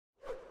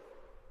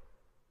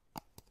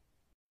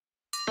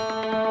Hello,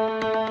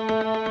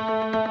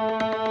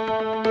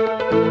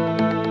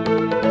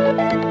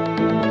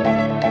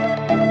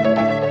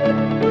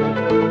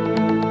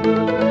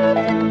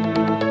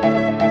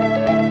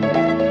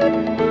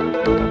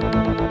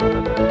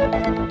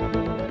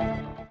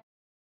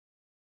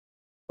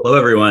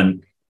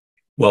 everyone.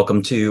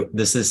 Welcome to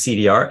This Is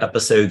CDR,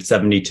 episode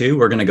 72.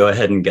 We're going to go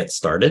ahead and get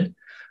started.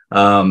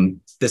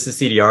 This Is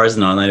CDR is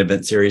an online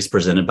event series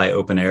presented by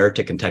OpenAir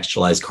to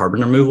contextualize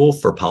carbon removal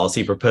for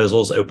policy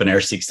proposals.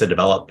 OpenAir seeks to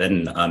develop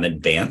and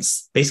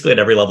advance basically at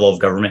every level of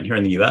government here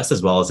in the U.S.,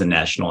 as well as in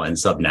national and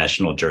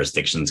subnational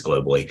jurisdictions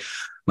globally.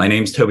 My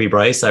name's Toby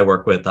Bryce. I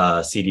work with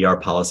CDR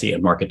Policy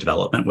and Market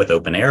Development with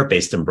OpenAir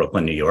based in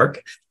Brooklyn, New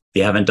York. If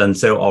you haven't done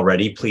so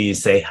already,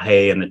 please say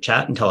hey in the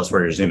chat and tell us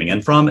where you're zooming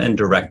in from and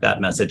direct that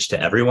message to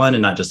everyone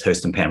and not just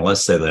host and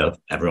panelists so that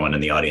everyone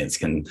in the audience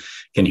can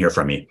hear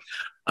from you.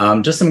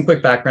 Just some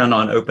quick background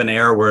on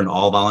OpenAir. We're an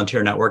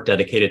all-volunteer network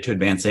dedicated to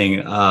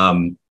advancing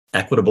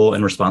equitable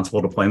and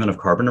responsible deployment of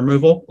carbon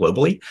removal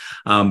globally.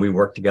 We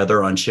work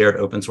together on shared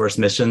open source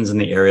missions in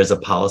the areas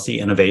of policy,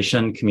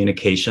 innovation,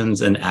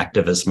 communications, and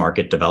activist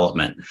market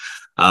development.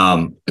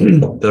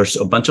 There's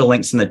a bunch of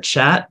links in the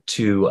chat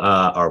to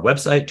our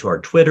website, to our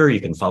Twitter.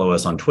 You can follow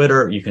us on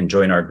Twitter. You can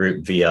join our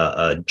group via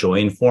a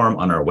join form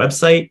on our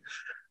website.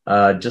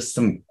 Just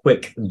some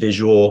quick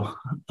visual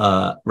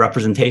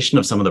representation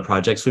of some of the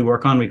projects we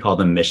work on. We call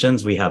them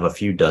missions. We have a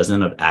few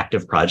dozen of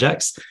active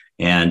projects,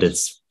 and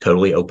it's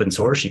totally open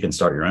source. You can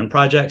start your own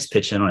projects,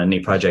 pitch in on any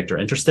project you're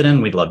interested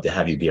in. We'd love to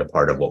have you be a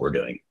part of what we're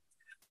doing.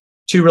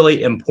 Two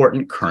really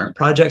important current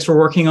projects we're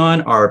working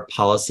on are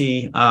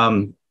policy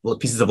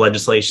pieces of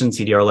legislation,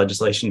 CDR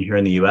legislation here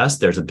in the US.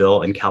 There's a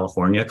bill in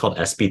California called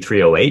SB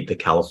 308, the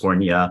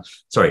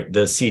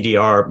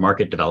CDR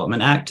Market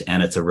Development Act.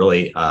 And it's a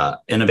really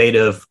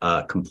innovative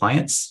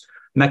compliance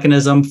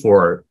mechanism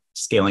for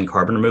scaling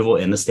carbon removal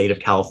in the state of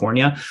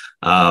California.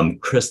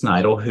 Chris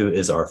Neidel, who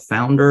is our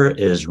founder,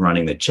 is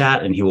running the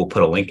chat, and he will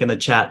put a link in the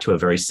chat to a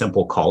very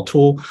simple call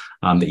tool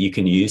that you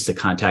can use to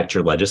contact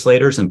your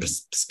legislators and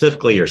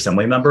specifically your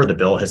assembly member. The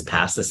bill has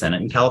passed the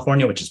Senate in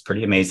California, which is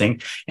pretty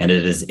amazing, and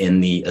it is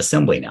in the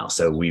assembly now.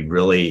 So we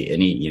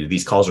really,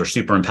 these calls are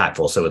super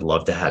impactful, so we'd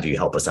love to have you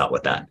help us out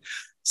with that.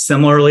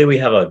 Similarly, we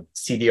have a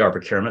CDR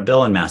procurement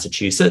bill in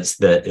Massachusetts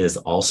that is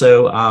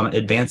also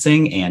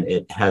advancing, and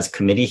it has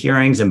committee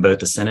hearings in both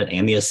the Senate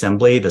and the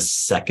Assembly the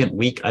second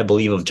week, I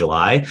believe, of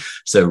July.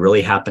 So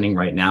really happening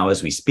right now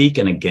as we speak.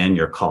 And again,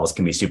 your calls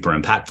can be super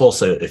impactful.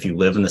 So if you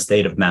live in the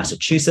state of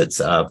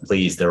Massachusetts,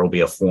 please, there will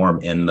be a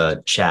form in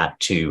the chat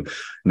to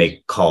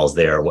make calls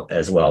there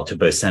as well to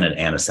both Senate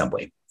and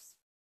Assembly.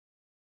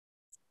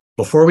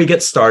 Before we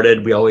get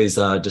started, we always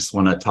just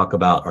want to talk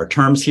about our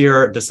terms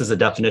here. This is a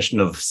definition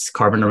of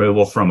carbon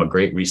removal from a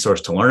great resource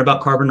to learn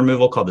about carbon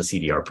removal called the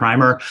CDR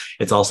Primer.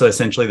 It's also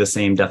essentially the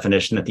same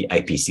definition that the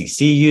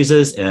IPCC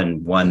uses,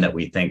 and one that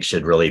we think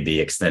should really be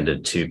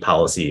extended to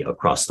policy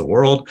across the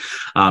world.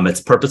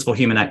 It's purposeful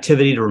human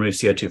activity to remove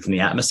CO2 from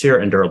the atmosphere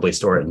and durably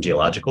store it in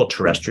geological,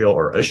 terrestrial,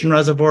 or ocean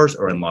reservoirs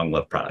or in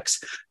long-lived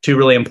products. Two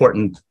really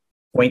important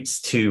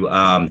points to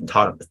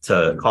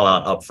call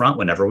out up front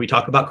whenever we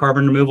talk about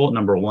carbon removal.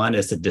 Number one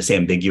is to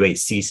disambiguate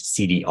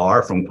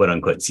CDR from quote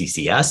unquote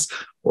CCS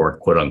or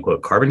quote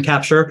unquote carbon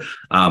capture,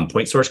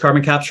 point source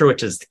carbon capture,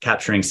 which is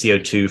capturing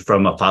CO2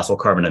 from a fossil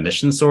carbon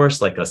emission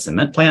source like a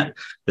cement plant.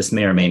 This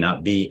may or may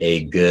not be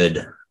a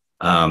good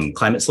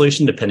climate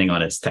solution, depending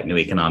on its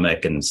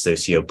techno-economic and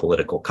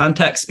socio-political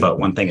context. But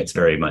one thing it's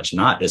very much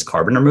not is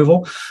carbon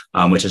removal,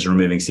 which is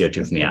removing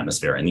CO2 from the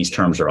atmosphere. And these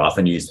terms are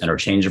often used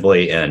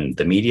interchangeably in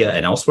the media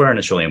and elsewhere, and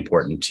it's really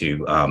important to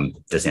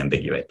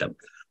disambiguate them.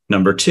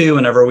 Number two,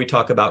 whenever we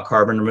talk about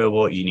carbon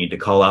removal, you need to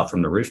call out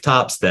from the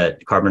rooftops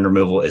that carbon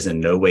removal is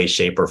in no way,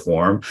 shape, or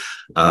form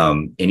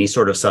any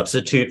sort of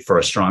substitute for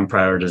a strong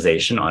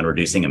prioritization on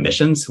reducing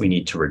emissions. We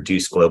need to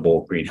reduce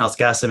global greenhouse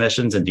gas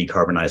emissions and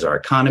decarbonize our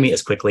economy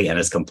as quickly and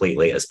as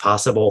completely as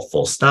possible,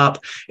 full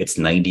stop. It's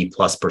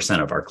 90+%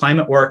 of our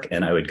climate work.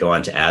 And I would go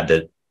on to add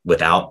that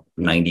without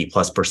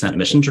 90+%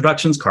 emissions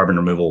reductions, carbon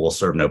removal will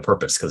serve no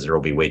purpose because there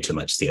will be way too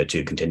much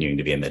CO2 continuing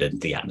to be emitted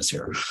into the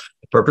atmosphere.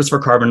 The purpose for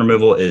carbon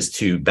removal is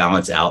to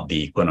balance out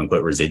the quote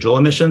unquote residual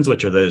emissions,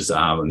 which are those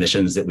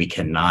emissions that we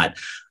cannot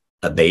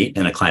abate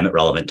in a climate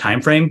relevant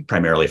timeframe,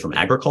 primarily from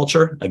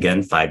agriculture.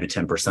 Again, 5 to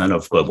 10%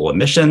 of global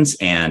emissions.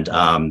 And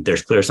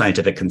there's clear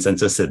scientific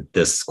consensus that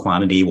this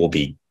quantity will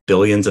be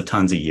billions of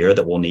tons a year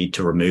that we'll need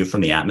to remove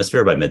from the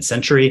atmosphere by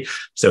mid-century.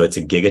 So it's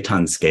a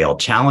gigaton scale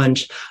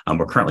challenge.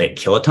 We're currently at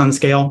kiloton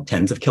scale,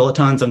 tens of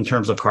kilotons in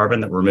terms of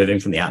carbon that we're removing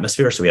from the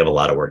atmosphere. So we have a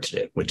lot of work to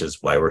do, which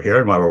is why we're here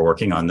and why we're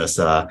working on this,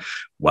 the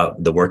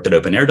work that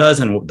OpenAir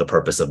does and the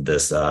purpose of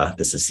this,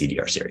 This Is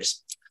CDR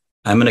series.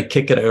 I'm going to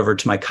kick it over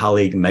to my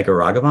colleague, Megha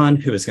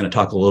Raghavan, who is going to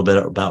talk a little bit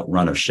about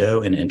run of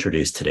show and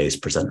introduce today's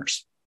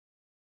presenters.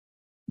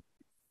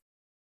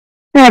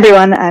 Hi,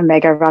 everyone. I'm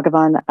Megha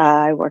Raghavan.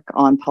 I work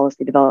on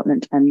policy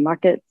development and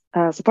market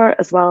support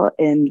as well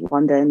in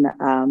London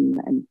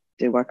and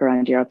do work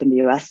around Europe and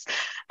the US.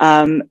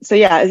 So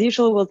yeah, as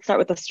usual, we'll start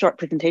with a short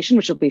presentation,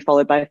 which will be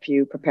followed by a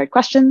few prepared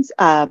questions,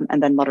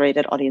 and then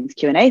moderated audience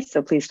Q&A.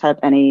 So please type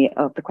any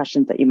of the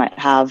questions that you might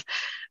have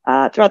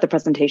throughout the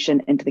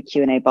presentation into the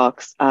Q&A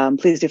box.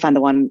 Please do find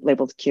the one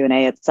labeled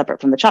Q&A. It's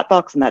separate from the chat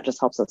box, and that just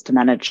helps us to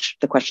manage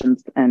the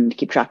questions and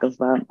keep track of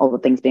all the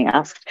things being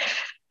asked.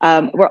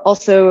 We're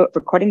also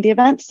recording the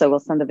event, so we'll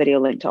send the video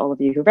link to all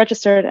of you who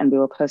registered, and we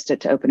will post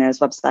it to OpenAir's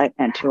website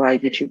and to our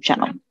YouTube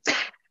channel.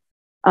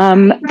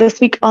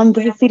 This week on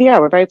This Is CDR,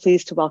 we're very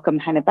pleased to welcome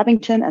Hannah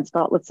Bebbington and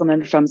Scott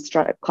Litzelman from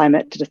Stripe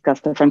Climate to discuss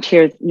the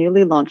Frontier's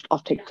newly launched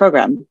offtake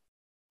program.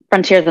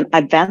 Frontier is an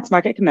advanced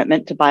market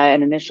commitment to buy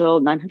an initial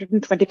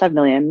 $925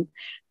 million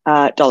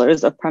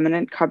of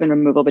permanent carbon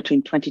removal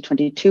between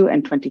 2022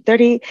 and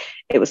 2030.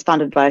 It was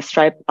founded by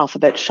Stripe,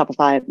 Alphabet,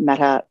 Shopify,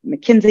 Meta,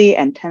 McKinsey,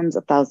 and tens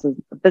of thousands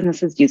of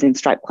businesses using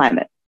Stripe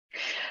Climate.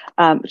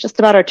 Just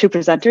about our two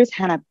presenters,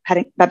 Hannah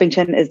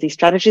Bebbington is the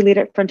strategy lead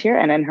at Frontier,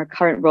 and in her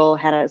current role,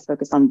 Hannah is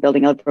focused on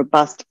building a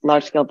robust,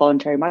 large-scale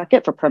voluntary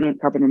market for permanent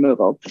carbon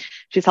removal.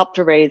 She's helped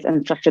to raise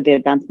and structure the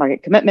advanced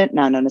market commitment,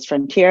 now known as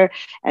Frontier,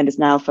 and is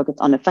now focused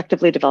on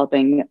effectively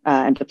developing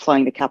and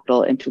deploying the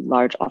capital into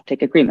large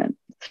offtake agreements.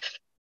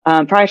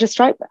 Prior to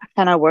Stripe,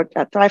 Hannah worked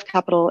at Thrive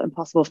Capital,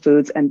 Impossible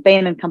Foods, and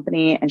Bain &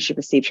 Company, and she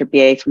received her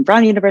BA from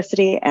Brown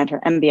University and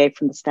her MBA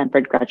from the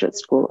Stanford Graduate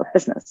School of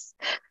Business.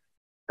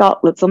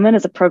 Scott Litzelman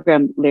is a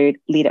program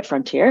lead at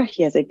Frontier.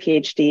 He has a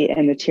PhD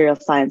in material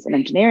science and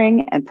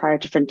engineering, and prior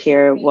to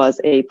Frontier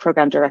was a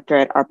program director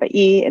at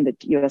ARPA-E in the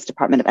U.S.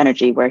 Department of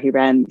Energy, where he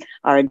ran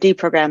R&D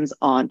programs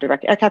on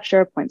direct air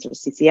capture, point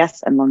source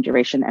CCS, and long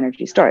duration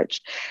energy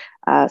storage.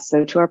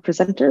 So to our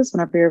presenters,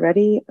 whenever you're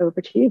ready,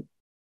 over to you.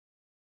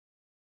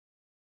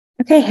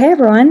 Okay, hey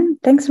everyone.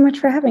 Thanks so much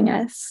for having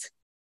us.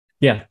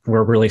 Yeah,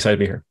 we're really excited to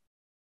be here.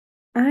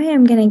 I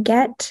am going to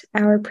get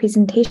our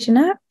presentation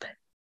up.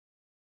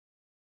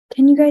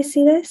 Can you guys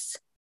see this?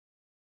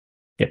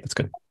 Yeah, that's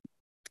good.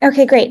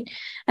 Okay, great.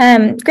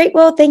 Great.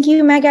 Well, thank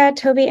you, Mega,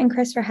 Toby, and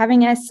Chris for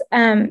having us.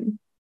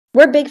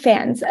 We're big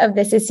fans of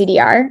This Is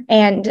CDR,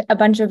 and a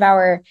bunch of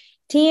our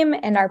team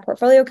and our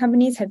portfolio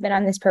companies have been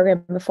on this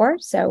program before,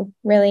 so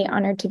really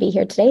honored to be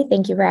here today.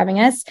 Thank you for having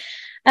us.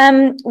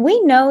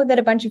 We know that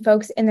a bunch of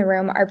folks in the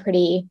room are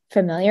pretty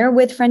familiar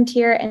with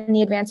Frontier and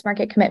the advanced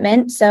market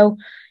commitment. So,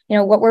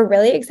 what we're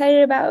really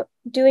excited about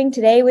doing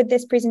today with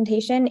this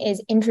presentation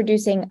is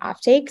introducing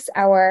Offtakes,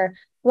 our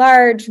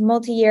large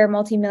multi-year,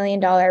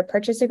 multi-million-dollar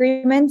purchase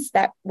agreements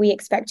that we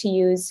expect to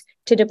use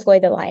to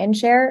deploy the lion's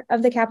share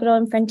of the capital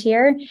in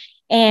Frontier.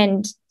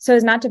 And so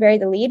as not to bury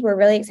the lead, we're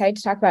really excited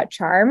to talk about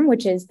Charm,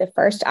 which is the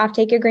first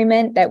offtake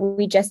agreement that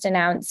we just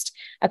announced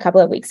a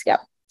couple of weeks ago.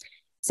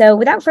 So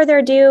without further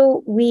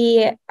ado,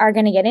 we are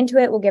going to get into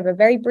it. We'll give a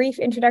very brief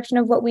introduction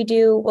of what we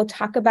do. We'll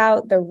talk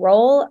about the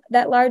role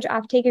that large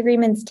offtake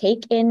agreements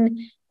take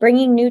in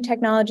bringing new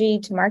technology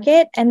to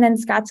market. And then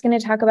Scott's going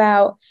to talk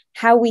about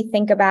how we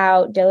think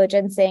about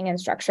diligencing and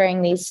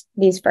structuring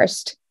these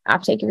first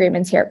offtake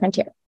agreements here at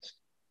Frontier.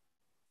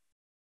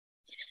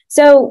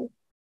 So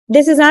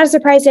this is not a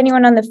surprise to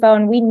anyone on the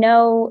phone. We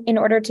know in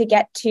order to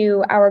get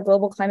to our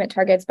global climate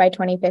targets by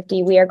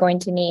 2050, we are going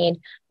to need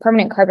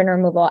permanent carbon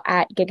removal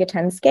at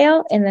gigaton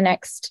scale in the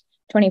next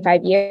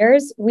 25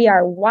 years. We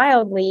are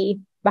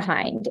wildly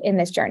behind in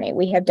this journey.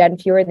 We have done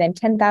fewer than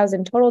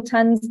 10,000 total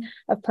tons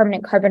of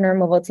permanent carbon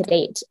removal to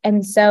date.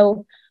 And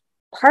so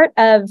part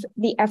of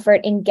the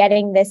effort in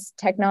getting this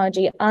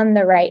technology on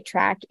the right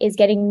track is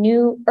getting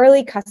new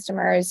early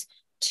customers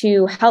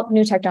to help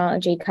new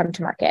technology come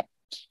to market.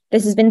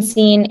 This has been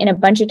seen in a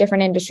bunch of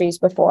different industries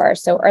before.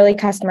 So early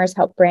customers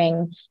help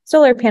bring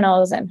solar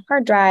panels and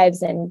hard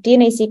drives and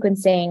DNA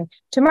sequencing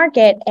to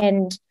market.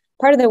 And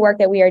part of the work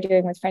that we are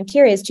doing with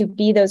Frontier is to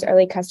be those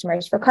early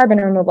customers for carbon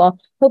removal,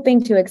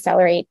 hoping to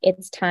accelerate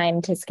its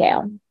time to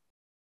scale.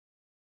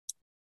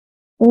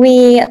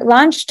 We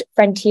launched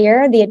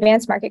Frontier, the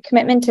advanced market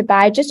commitment to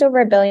buy just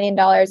over $1 billion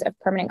of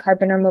permanent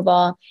carbon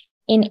removal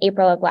in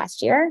April of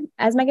last year.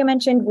 As Megan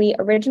mentioned, we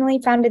originally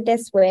founded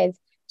this with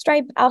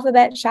Stripe,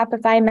 Alphabet,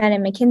 Shopify, Meta,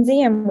 and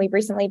McKinsey, and we've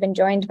recently been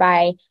joined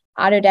by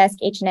Autodesk,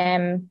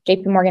 H&M,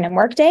 JP Morgan, and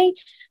Workday.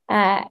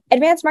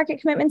 Advanced market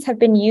commitments have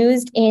been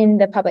used in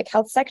the public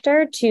health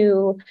sector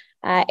to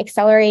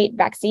accelerate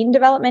vaccine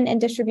development and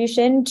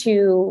distribution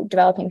to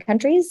developing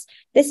countries.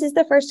 This is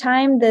the first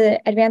time the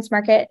advanced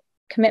market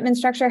commitment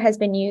structure has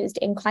been used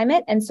in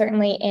climate and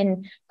certainly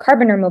in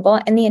carbon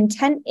removal. And the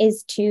intent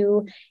is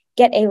to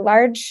get a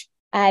large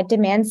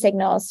demand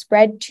signal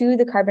spread to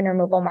the carbon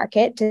removal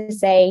market to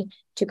say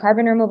to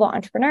carbon removal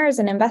entrepreneurs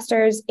and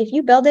investors, if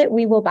you build it,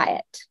 we will buy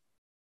it.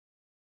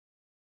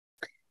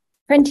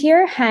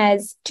 Frontier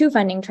has two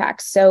funding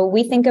tracks. So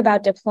we think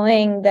about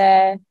deploying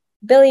the $1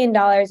 billion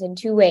in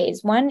two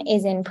ways. One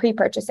is in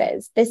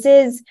pre-purchases.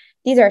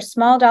 These are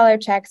small dollar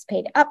checks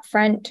paid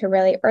upfront to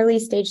really early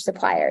stage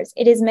suppliers.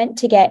 It is meant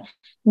to get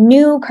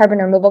new carbon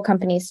removal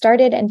companies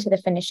started and to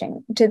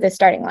the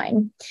starting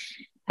line.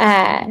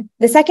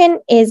 The second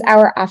is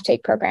our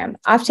offtake program.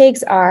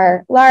 Offtakes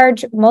are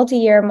large,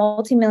 multi-year,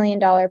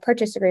 multi-million-dollar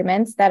purchase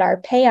agreements that are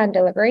pay on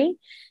delivery.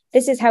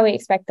 this is how we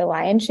expect the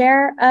lion's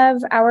share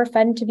of our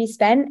fund to be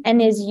spent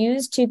and is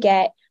used to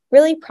get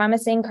really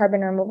promising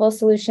carbon removal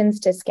solutions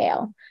to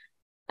scale.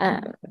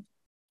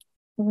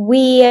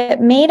 We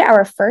made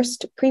our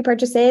first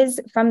pre-purchases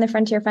from the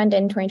Frontier Fund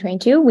in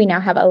 2022. We now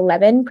have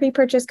 11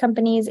 pre-purchase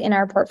companies in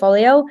our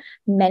portfolio.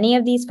 Many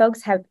of these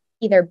folks have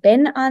either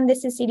been on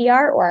This Is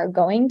CDR or are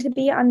going to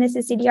be on This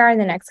Is CDR in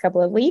the next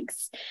couple of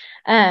weeks.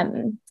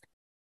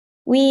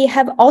 We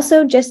have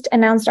also just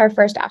announced our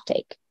first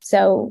offtake.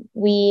 So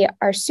we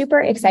are super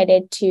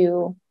excited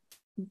to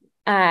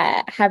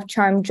have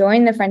Charm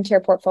join the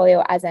Frontier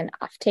portfolio as an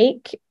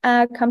offtake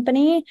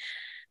company.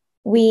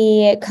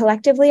 We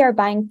collectively are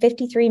buying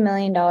 $53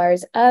 million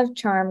of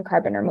Charm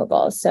carbon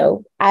removal.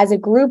 So as a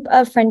group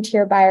of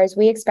Frontier buyers,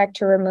 we expect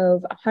to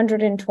remove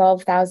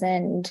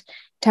 112,000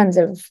 tons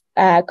of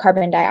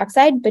carbon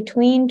dioxide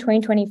between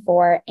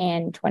 2024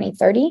 and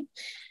 2030.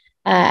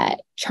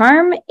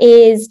 Charm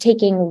is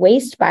taking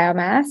waste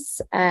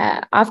biomass,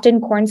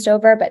 often corn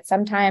stover, but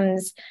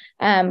sometimes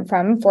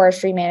from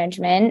forestry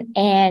management,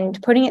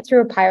 and putting it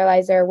through a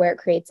pyrolyzer where it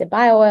creates a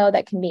biooil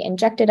that can be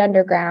injected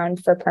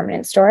underground for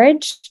permanent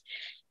storage.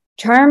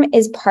 Charm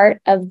is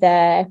part of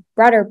the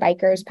broader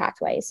bikers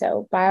pathway,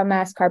 so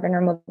biomass carbon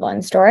removal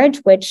and storage,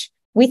 which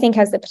we think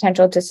has the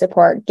potential to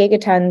support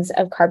gigatons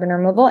of carbon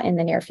removal in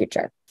the near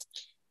future.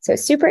 So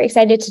super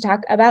excited to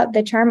talk about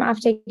the Charm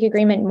offtake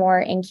agreement more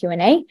in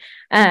Q&A.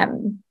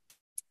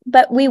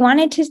 But we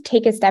wanted to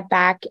take a step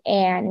back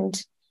and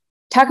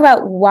talk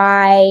about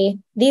why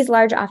these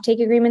large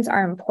offtake agreements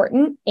are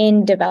important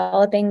in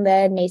developing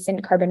the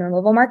nascent carbon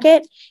removal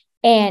market,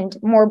 and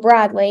more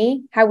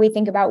broadly, how we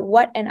think about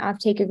what an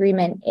offtake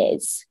agreement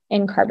is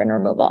in carbon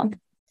removal.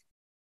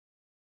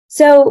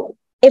 So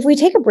if we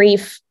take a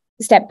brief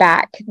step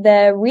back,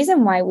 the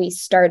reason why we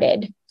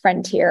started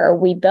Frontier,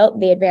 we built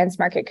the advanced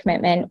market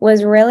commitment,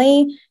 was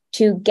really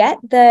to get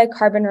the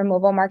carbon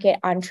removal market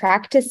on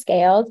track to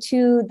scale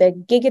to the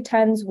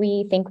gigatons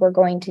we think we're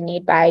going to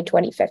need by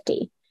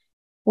 2050.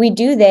 We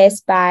do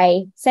this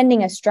by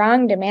sending a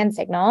strong demand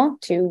signal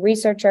to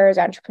researchers,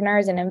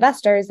 entrepreneurs, and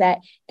investors that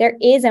there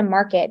is a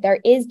market, there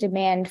is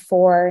demand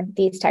for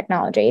these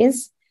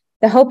technologies.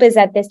 The hope is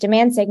that this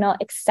demand signal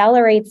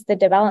accelerates the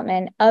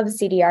development of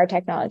CDR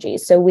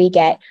technologies. So we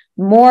get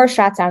more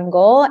shots on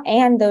goal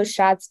and those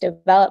shots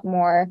develop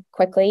more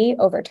quickly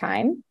over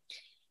time.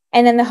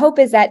 And then the hope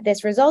is that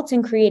this results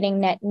in creating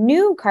net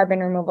new carbon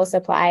removal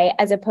supply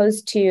as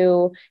opposed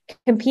to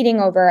competing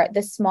over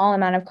the small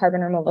amount of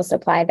carbon removal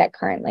supply that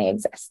currently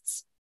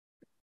exists.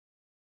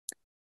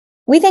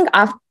 We think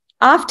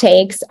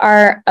offtakes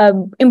are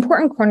an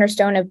important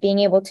cornerstone of being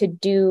able to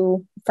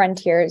do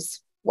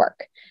Frontier's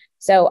work.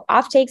 So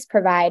offtakes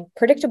provide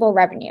predictable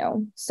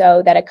revenue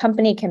so that a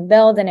company can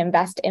build and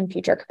invest in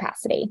future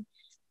capacity.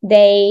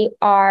 They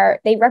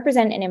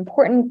represent an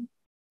important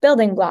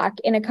building block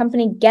in a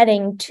company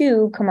getting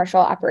to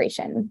commercial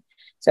operation.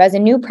 So as a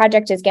new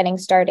project is getting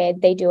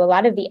started, they do a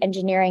lot of the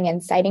engineering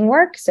and siting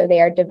work. So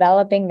they are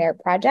developing their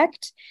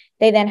project.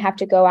 They then have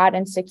to go out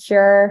and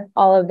secure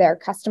all of their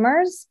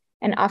customers.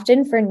 And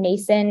often for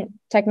nascent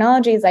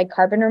technologies like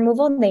carbon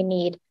removal, they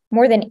need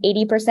more than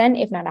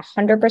 80%, if not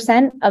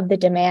 100% of the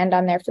demand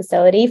on their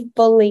facility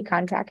fully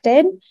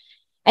contracted.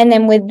 And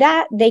then with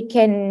that, they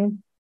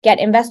can get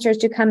investors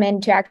to come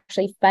in to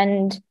actually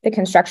fund the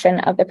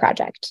construction of the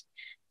project.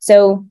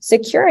 So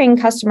securing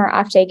customer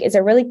offtake is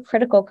a really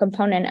critical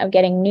component of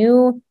getting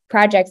new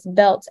projects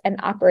built and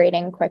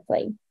operating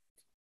quickly.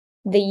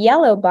 The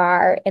yellow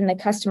bar in the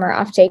customer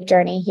offtake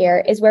journey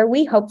here is where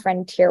we hope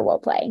Frontier will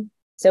play.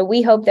 So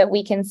we hope that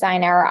we can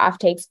sign our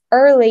offtakes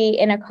early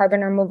in a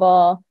carbon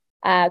removal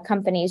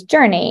company's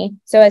journey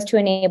so as to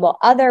enable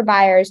other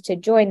buyers to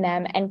join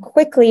them and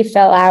quickly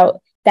fill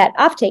out that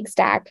offtake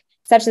stack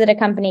such that a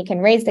company can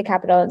raise the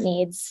capital it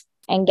needs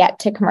and get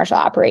to commercial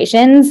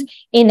operations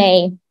in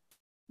a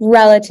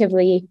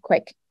relatively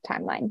quick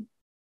timeline.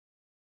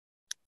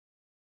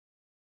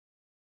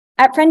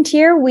 At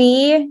Frontier,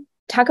 we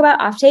talk about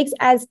offtakes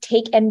as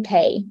take and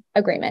pay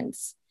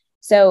agreements.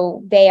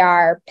 So they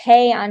are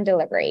pay on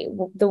delivery.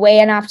 The way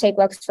an offtake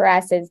looks for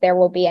us is there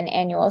will be an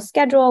annual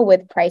schedule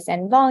with price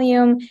and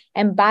volume,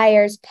 and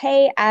buyers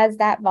pay as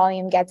that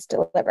volume gets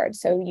delivered.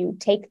 So you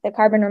take the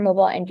carbon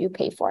removal and you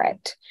pay for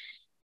it.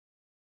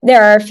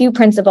 There are a few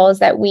principles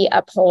that we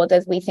uphold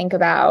as we think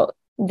about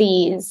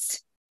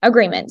these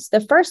agreements.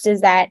 The first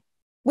is that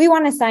we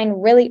want to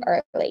sign really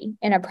early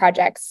in a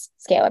project's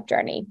scale-up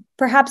journey,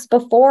 perhaps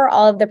before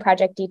all of the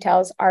project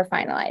details are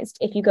finalized.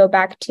 If you go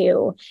back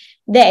to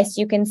this,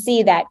 you can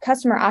see that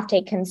customer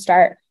offtake can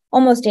start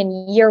almost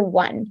in year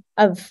one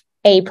of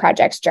a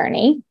project's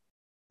journey.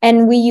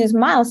 And we use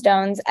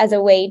milestones as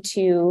a way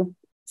to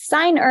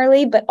sign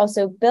early, but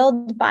also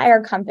build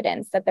buyer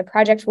confidence that the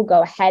project will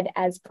go ahead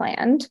as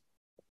planned.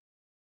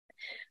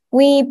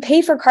 We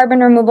pay for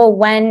carbon removal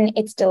when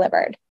it's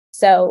delivered.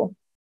 So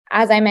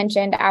as I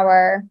mentioned,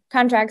 our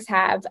contracts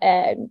have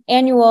an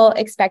annual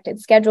expected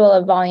schedule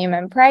of volume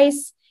and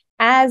price.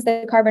 As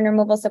the carbon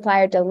removal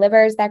supplier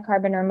delivers that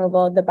carbon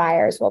removal, the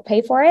buyers will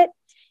pay for it.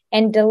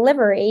 And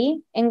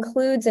delivery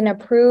includes an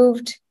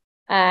approved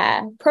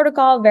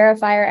protocol,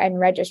 verifier, and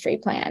registry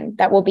plan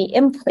that will be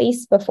in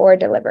place before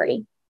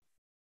delivery.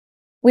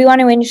 We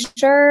want to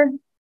ensure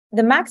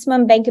the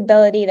maximum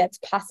bankability that's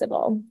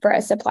possible for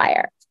a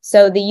supplier.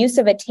 So the use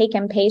of a take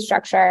and pay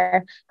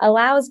structure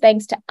allows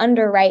banks to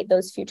underwrite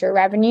those future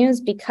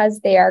revenues because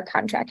they are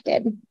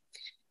contracted.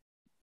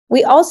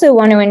 We also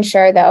want to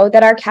ensure, though,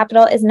 that our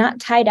capital is not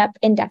tied up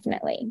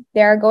indefinitely.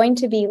 There are going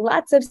to be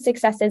lots of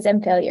successes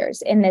and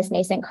failures in this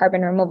nascent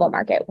carbon removal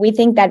market. We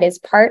think that is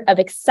part of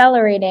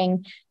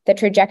accelerating the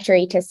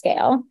trajectory to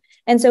scale.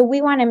 And so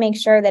we want to make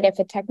sure that if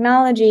a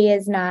technology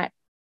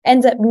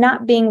ends up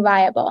not being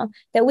viable,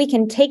 that we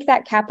can take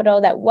that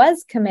capital that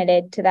was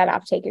committed to that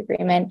offtake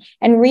agreement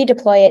and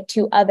redeploy it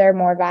to other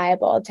more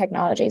viable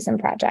technologies and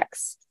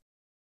projects.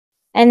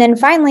 And then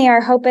finally, our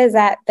hope is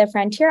that the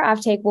Frontier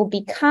offtake will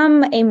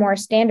become a more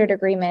standard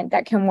agreement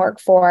that can work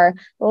for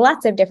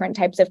lots of different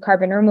types of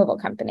carbon removal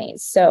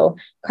companies. So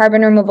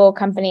carbon removal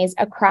companies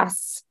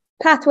across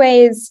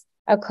pathways,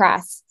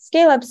 across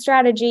scale-up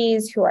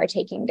strategies who are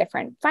taking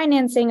different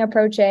financing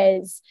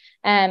approaches.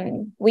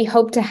 We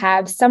hope to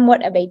have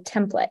somewhat of a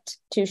template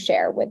to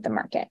share with the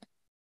market.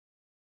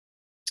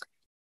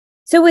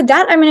 So with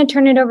that, I'm going to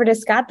turn it over to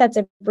Scott. That's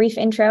a brief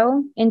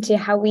intro into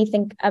how we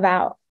think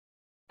about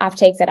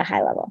offtakes at a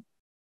high level.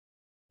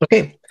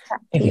 Okay,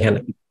 thank you,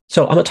 Hannah.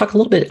 So I'm going to talk a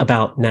little bit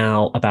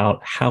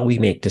about how we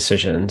make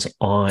decisions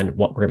on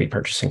what we're going to be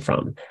purchasing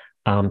from.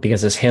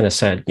 Because as Hannah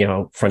said,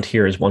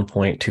 Frontier is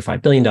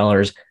 $1.25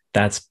 billion.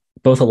 That's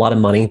both a lot of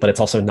money, but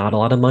it's also not a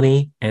lot of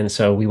money. And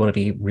so we want to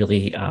be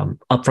really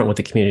upfront with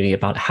the community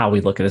about how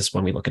we look at this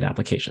when we look at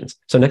applications.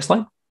 So next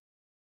slide.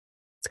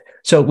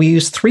 So we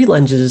use three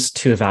lenses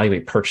to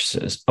evaluate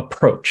purchases.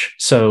 Approach.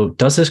 So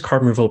does this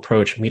carbon removal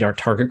approach meet our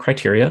target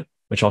criteria,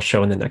 which I'll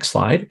show in the next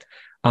slide?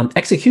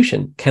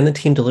 Execution. Can the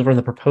team deliver on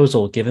the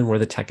proposal given where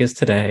the tech is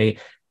today?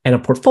 And a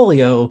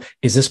portfolio,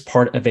 is this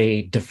part of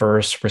a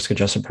diverse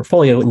risk-adjusted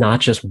portfolio, not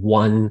just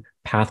one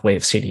pathway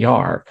of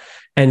CDR?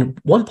 And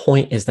one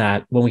point is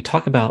that when we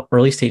talk about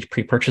early stage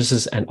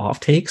pre-purchases and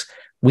offtakes,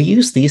 we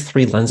use these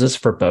three lenses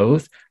for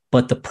both,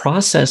 but the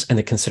process and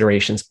the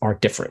considerations are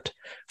different.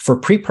 For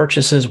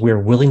pre-purchases, we're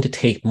willing to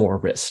take more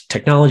risk,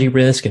 technology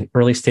risk and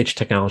early stage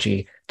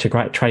technology to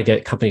try to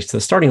get companies to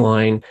the starting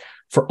line.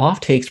 For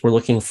offtakes, we're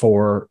looking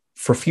for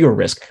fewer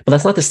risk, but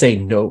that's not to say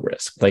no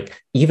risk.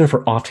 Like even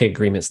for offtake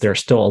agreements, there's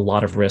still a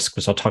lot of risk,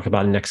 which I'll talk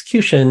about in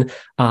execution.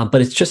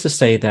 But it's just to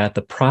say that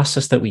the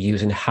process that we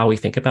use and how we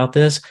think about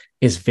this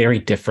is very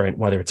different,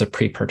 whether it's a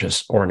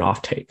pre-purchase or an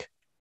offtake.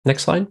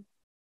 Next slide.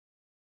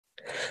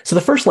 So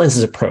the first lens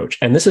is approach,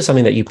 and this is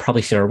something that you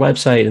probably see on our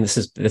website, and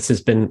this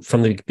has been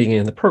from the beginning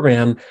of the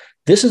program.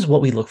 This is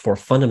what we look for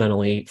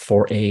fundamentally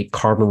for a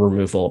carbon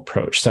removal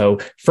approach. So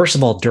first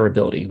of all,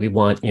 durability. We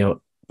want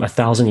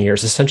 1,000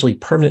 years, essentially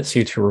permanent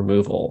CO2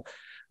 removal.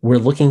 We're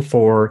looking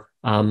for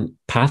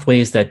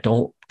pathways that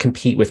don't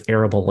compete with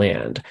arable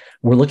land.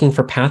 We're looking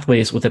for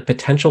pathways with a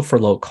potential for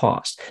low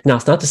cost. Now,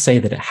 it's not to say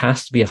that it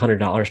has to be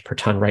 $100 per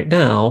ton right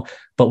now,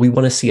 but we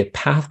want to see a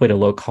pathway to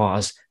low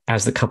cost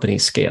as the company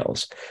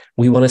scales.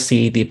 We want to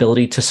see the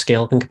ability to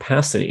scale up in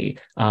capacity.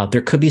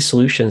 There could be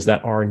solutions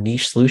that are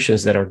niche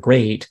solutions that are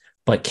great,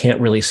 but can't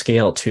really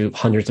scale to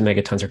hundreds of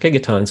megatons or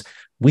gigatons.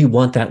 We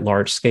want that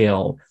large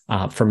scale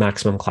for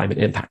maximum climate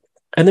impact.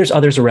 And there's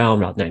others around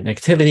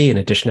negativity and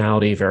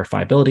additionality,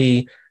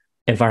 verifiability,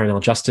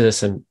 environmental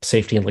justice, and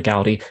safety and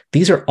legality.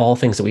 These are all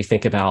things that we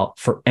think about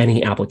for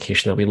any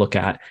application that we look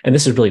at. And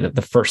this is really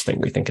the first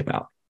thing we think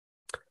about.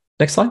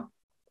 Next slide.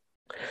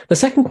 The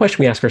second question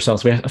we ask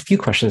ourselves, we have a few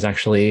questions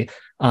actually.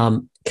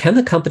 Can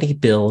the company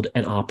build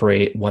and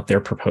operate what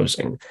they're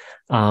proposing?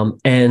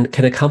 And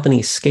can a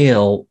company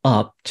scale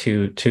up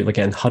to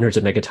again, hundreds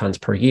of megatons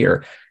per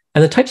year?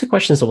 And the types of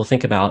questions that we'll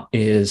think about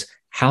is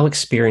how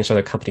experienced are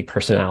the company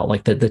personnel,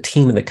 like the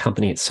team in the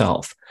company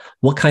itself?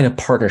 What kind of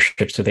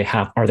partnerships do they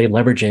have? Are they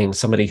leveraging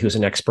somebody who's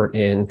an expert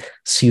in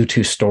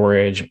CO2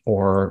 storage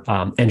or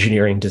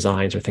engineering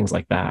designs or things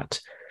like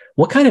that?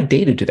 What kind of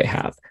data do they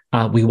have?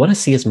 We want to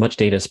see as much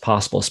data as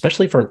possible,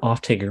 especially for an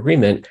offtake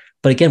agreement.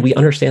 But again, we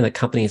understand that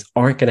companies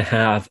aren't going to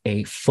have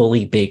a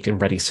fully baked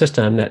and ready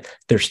system, that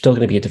there's still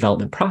going to be a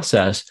development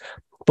process.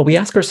 But we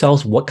ask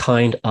ourselves, what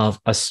kind of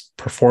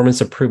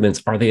performance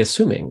improvements are they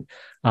assuming?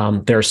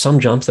 There are some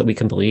jumps that we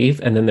can believe,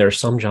 and then there are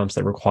some jumps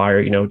that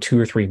require, 2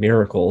 or 3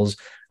 miracles.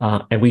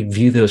 And we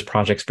view those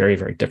projects very,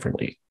 very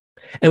differently.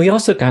 And we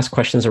also ask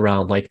questions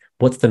around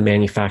what's the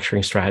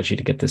manufacturing strategy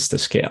to get this to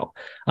scale?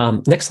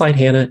 Next slide,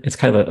 Hannah. It's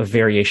kind of a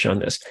variation on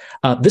this.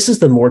 This is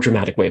the more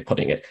dramatic way of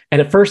putting it. And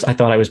at first, I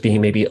thought I was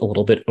being maybe a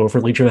little bit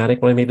overly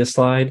dramatic when I made this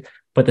slide.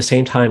 But at the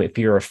same time, if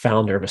you're a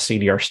founder of a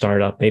CDR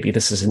startup, maybe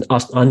this is an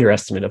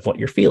underestimate of what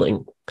you're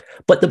feeling.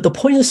 But the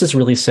point of this is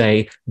really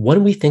say,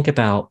 when we think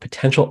about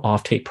potential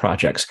offtake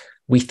projects,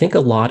 we think a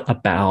lot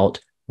about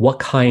what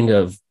kind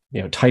of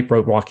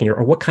tightrope walking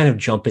or what kind of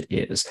jump it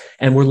is.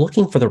 And we're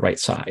looking for the right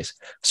size.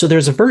 So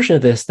there's a version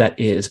of this that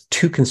is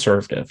too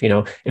conservative.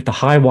 If the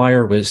high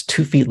wire was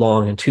 2 feet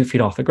long and 2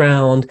 feet off the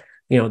ground,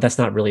 that's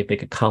not really a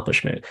big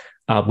accomplishment.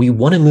 We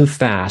want to move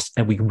fast,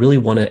 and we really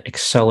want to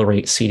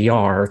accelerate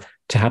CDR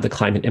to have the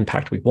climate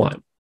impact we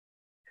want.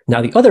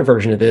 Now, the other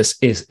version of this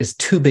is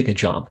too big a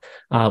jump.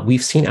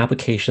 We've seen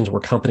applications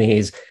where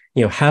companies,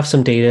 have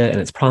some data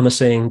and it's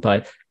promising,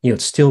 but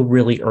it's still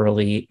really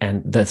early,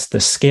 and the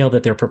scale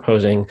that they're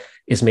proposing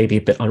is maybe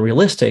a bit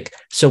unrealistic.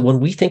 So when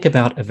we think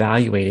about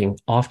evaluating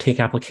offtake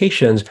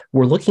applications,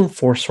 we're looking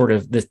for sort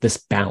of this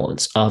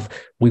balance of,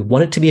 we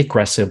want it to be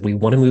aggressive, we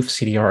want to move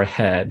CDR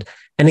ahead.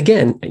 And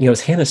again,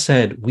 as Hannah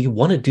said, we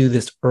want to do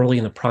this early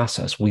in the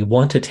process. We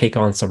want to take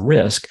on some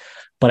risk.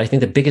 But I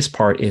think the biggest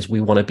part is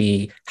we want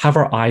to have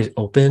our eyes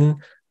open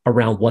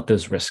around what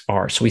those risks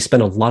are. So we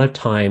spend a lot of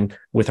time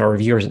with our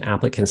reviewers and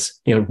applicants,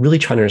 really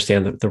trying to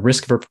understand the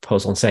risk of a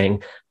proposal and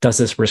saying, does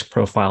this risk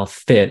profile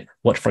fit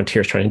what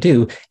Frontier is trying to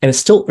do? And it's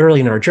still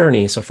early in our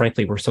journey. So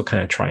frankly, we're still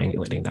kind of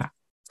triangulating that.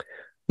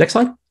 Next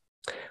slide.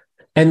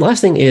 And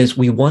last thing is,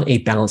 we want a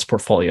balanced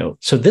portfolio.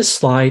 So this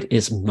slide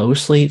is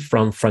mostly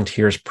from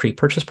Frontier's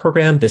pre-purchase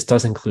program. This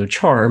does include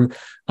Charm,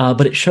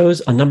 but it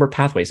shows a number of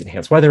pathways: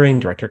 enhanced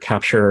weathering, direct air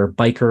capture,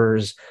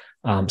 bikers,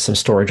 some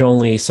storage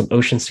only, some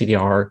ocean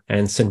CDR,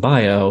 and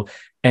Synbio.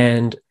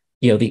 And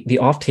the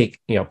offtake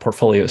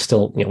portfolio is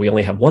still, we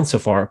only have one so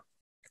far.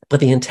 But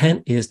the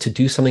intent is to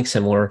do something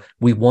similar.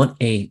 We want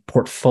a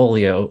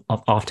portfolio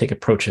of offtake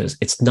approaches.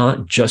 It's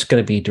not just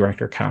going to be direct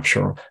air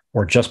capture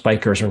or just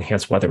bikers or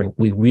enhanced weathering.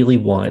 We really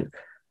want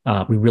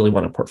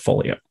a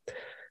portfolio.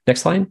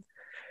 Next slide.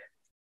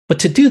 But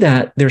to do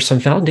that, there's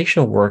some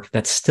foundational work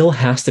that still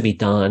has to be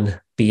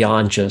done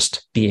beyond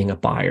just being a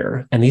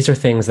buyer. And these are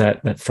things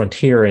that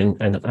Frontier and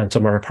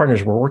some of our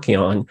partners were working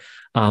on.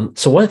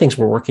 So one of the things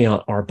we're working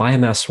on are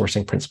biomass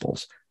sourcing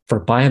principles.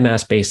 For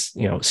biomass-based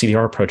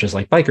CDR approaches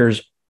like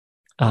bikers,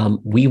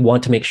 we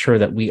want to make sure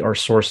that we are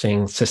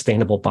sourcing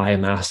sustainable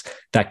biomass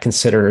that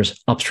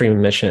considers upstream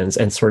emissions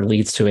and sort of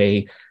leads to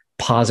a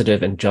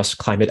positive and just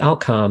climate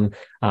outcome.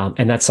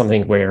 And that's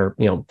something where,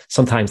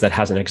 sometimes that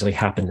hasn't actually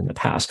happened in the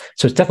past.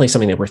 So it's definitely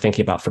something that we're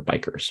thinking about for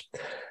bikers.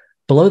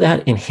 Below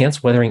that,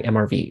 enhanced weathering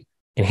MRV.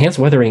 Enhanced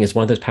weathering is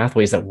one of those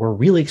pathways that we're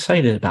really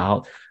excited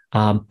about,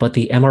 but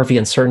the MRV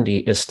uncertainty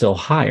is still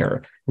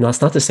higher. Now,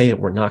 that's not to say that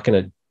we're not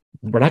going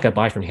to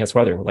buy from enhanced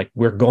weathering. Like,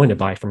 we're going to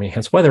buy from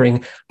enhanced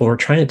weathering, but we're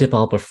trying to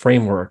develop a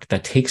framework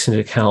that takes into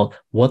account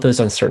what those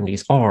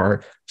uncertainties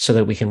are so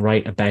that we can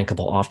write a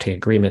bankable offtake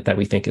agreement that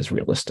we think is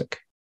realistic.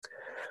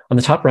 On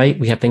the top right,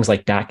 we have things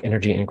like DAC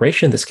energy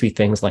integration. This could be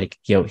things like,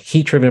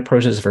 heat-driven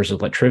approaches versus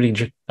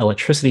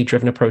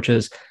electricity-driven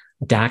approaches.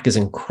 DAC is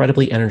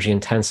incredibly energy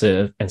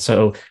intensive. And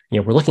so,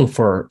 we're looking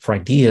for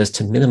ideas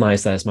to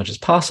minimize that as much as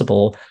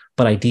possible,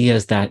 but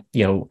ideas that,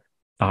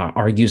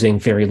 are using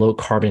very low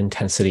carbon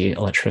intensity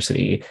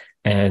electricity,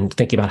 and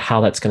thinking about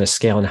how that's going to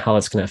scale and how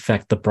that's going to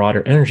affect the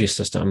broader energy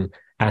system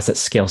as it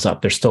scales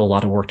up. There's still a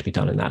lot of work to be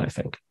done in that, I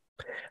think.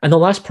 And the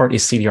last part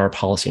is CDR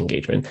policy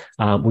engagement.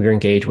 We're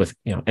engaged with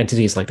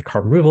entities like the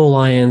Carbon Removal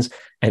Alliance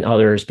and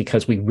others,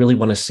 because we really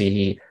want to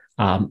see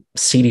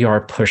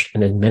CDR pushed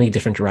in as many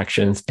different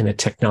directions in a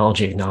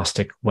technology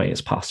agnostic way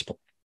as possible.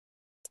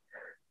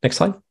 Next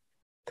slide.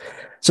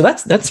 So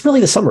that's really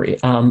the summary.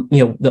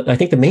 I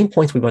think the main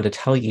points we want to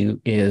tell you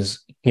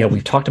is,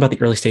 we've talked about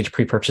the early stage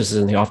pre-purchases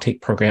in the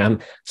offtake program.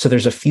 So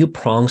there's a few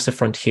prongs to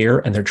Frontier,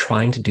 and they're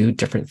trying to do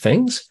different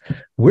things.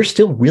 We're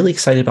still really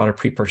excited about our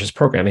pre-purchase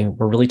programming.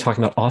 We're really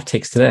talking about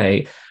offtakes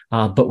today,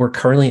 but we're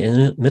currently in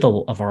the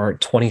middle of our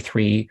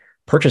 23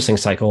 purchasing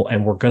cycle,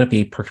 and we're going to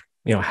be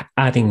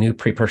adding new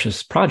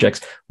pre-purchase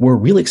projects. We're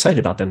really excited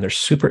about them. They're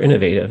super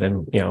innovative,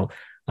 and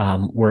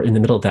we're in the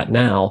middle of that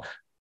now.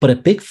 But a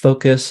big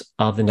focus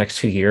of the next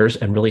 2 years,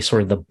 and really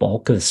sort of the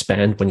bulk of the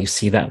spend when you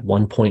see that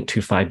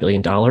 $1.25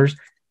 billion,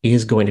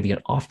 is going to be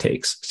on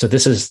offtakes. So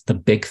this is the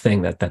big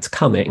thing that's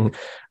coming.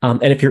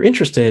 And if you're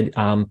interested,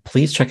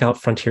 please check out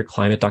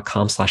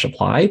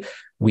frontierclimate.com/apply.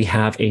 We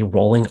have a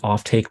rolling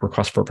offtake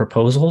request for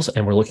proposals,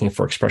 and we're looking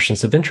for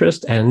expressions of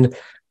interest. And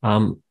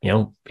Hannah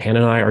and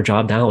I, our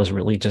job now is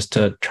really just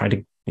to try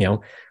to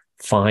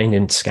find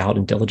and scout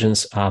and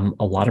diligence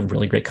a lot of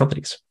really great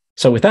companies.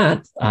 So with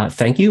that,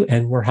 thank you,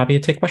 and we're happy to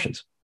take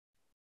questions.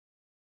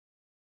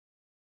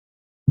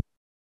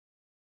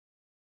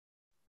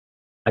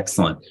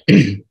 Excellent.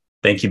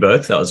 Thank you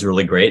both. That was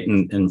really great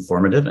and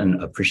informative,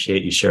 and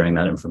appreciate you sharing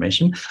that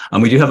information.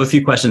 We do have a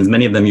few questions.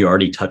 Many of them you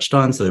already touched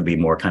on, so there'll be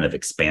more kind of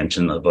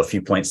expansion of a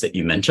few points that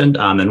you mentioned.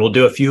 And we'll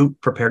do a few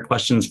prepared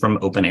questions from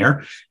Open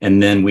Air,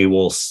 and then we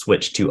will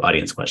switch to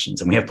audience questions.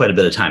 And we have quite a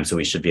bit of time, so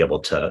we should be able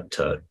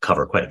to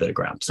cover quite a bit of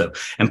ground. So,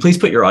 and please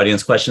put your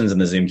audience questions in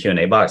the Zoom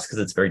Q&A box, because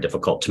it's very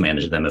difficult to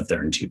manage them if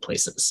they're in two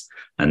places.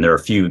 And there are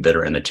a few that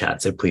are in the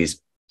chat, so please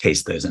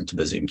paste those into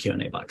the Zoom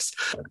Q&A box.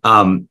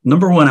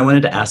 Number one, I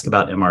wanted to ask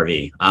about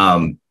MRV.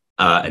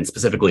 and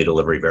specifically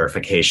delivery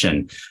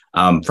verification.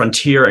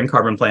 Frontier and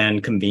Carbon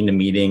Plan convened a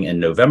meeting in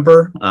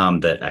November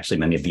that actually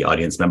many of the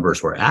audience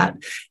members were at,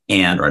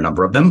 or a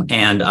number of them,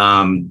 and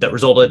that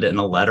resulted in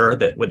a letter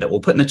that we'll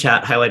put in the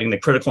chat highlighting the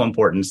critical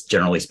importance,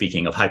 generally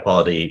speaking, of high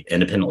quality,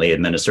 independently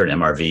administered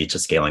MRV to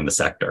scaling the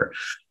sector.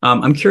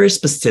 I'm curious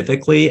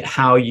specifically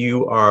how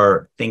you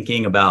are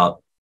thinking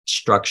about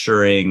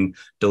structuring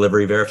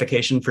delivery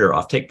verification for your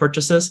offtake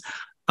purchases.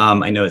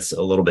 I know it's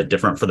a little bit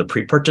different for the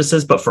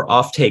pre-purchases, but for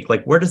offtake,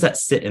 like where does that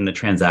sit in the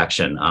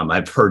transaction?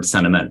 I've heard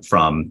sentiment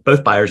from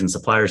both buyers and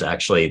suppliers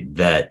actually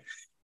that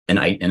in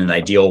an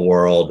ideal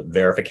world,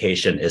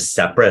 verification is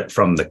separate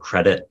from the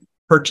credit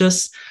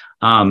purchase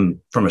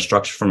from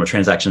a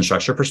transaction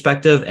structure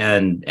perspective,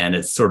 and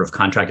it's sort of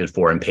contracted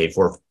for and paid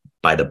for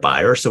by the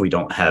buyer, so we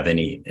don't have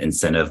any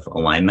incentive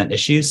alignment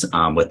issues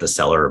with the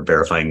seller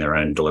verifying their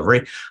own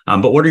delivery.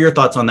 But what are your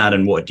thoughts on that,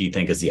 and what do you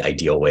think is the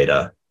ideal way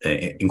to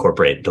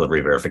incorporate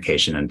delivery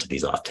verification into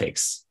these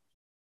offtakes?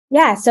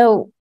 Yeah,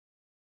 so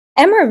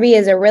MRV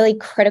is a really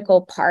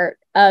critical part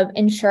of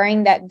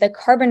ensuring that the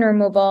carbon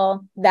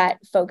removal that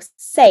folks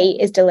say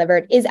is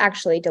delivered is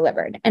actually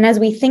delivered. And as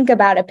we think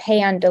about a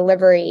pay on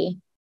delivery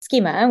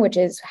schema, which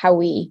is how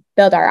we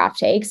build our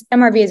offtakes,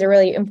 MRV is a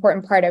really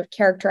important part of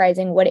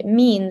characterizing what it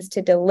means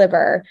to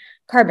deliver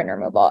carbon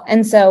removal.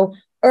 And so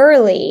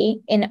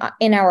early in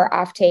our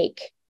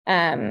offtake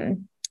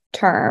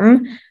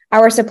term,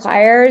 our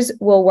suppliers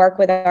will work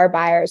with our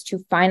buyers to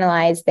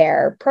finalize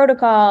their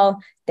protocol,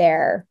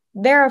 their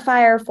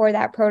verifier for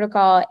that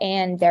protocol,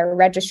 and their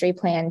registry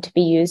plan to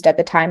be used at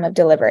the time of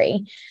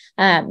delivery.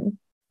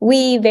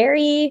 We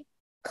very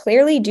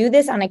clearly do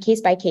this on a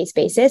case-by-case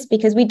basis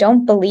because we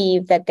don't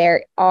believe that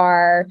there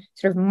are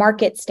sort of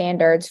market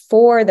standards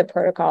for the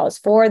protocols,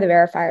 for the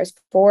verifiers,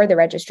 for the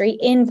registry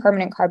in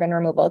permanent carbon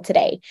removal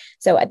today.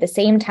 So at the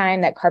same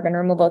time that carbon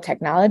removal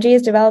technology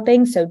is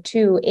developing, so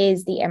too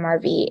is the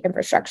MRV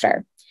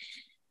infrastructure.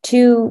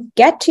 To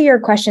get to your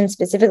question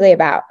specifically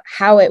about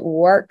how it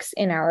works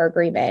in our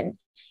agreement,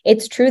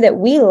 it's true that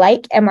we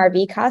like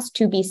MRV costs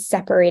to be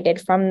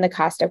separated from the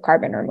cost of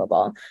carbon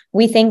removal.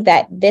 We think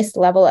that this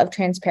level of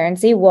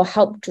transparency will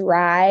help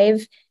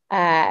drive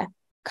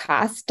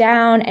costs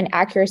down and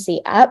accuracy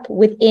up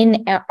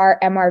within our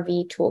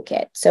MRV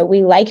toolkit. So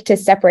we like to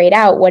separate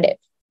out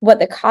what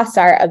the costs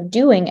are of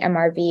doing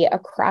MRV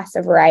across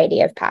a variety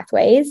of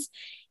pathways.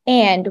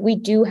 And we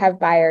do have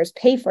buyers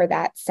pay for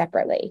that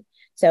separately.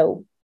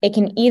 So it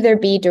can either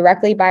be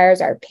directly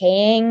buyers are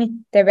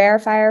paying the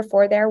verifier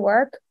for their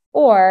work,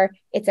 or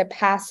it's a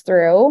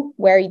pass-through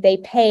where they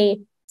pay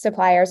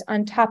suppliers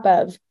on top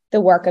of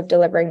the work of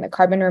delivering the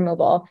carbon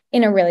removal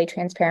in a really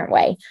transparent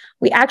way.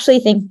 We actually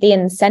think the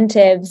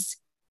incentives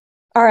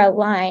are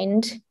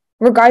aligned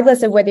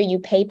regardless of whether you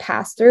pay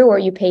pass-through or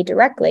you pay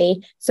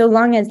directly, so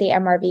long as the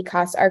MRV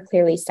costs are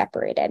clearly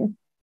separated.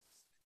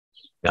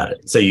 Got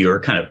it. So you're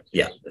kind of,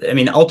 I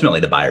mean,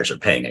 ultimately the buyers are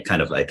paying it,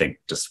 kind of, I think,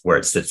 just where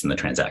it sits in the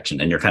transaction,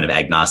 and you're kind of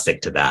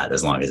agnostic to that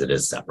as long as it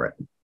is separate.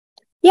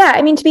 Yeah,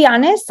 I mean, to be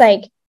honest,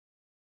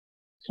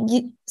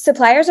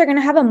 suppliers are going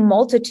to have a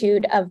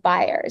multitude of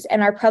buyers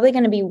and are probably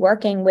going to be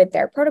working with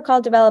their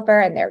protocol developer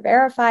and their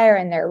verifier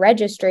and their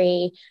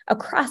registry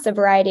across a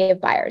variety of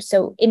buyers.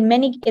 So in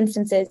many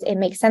instances, it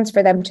makes sense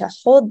for them to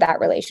hold that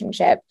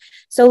relationship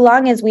so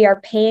long as we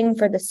are paying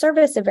for the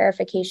service of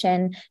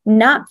verification,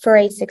 not for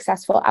a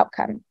successful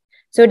outcome.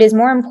 So it is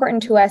more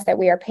important to us that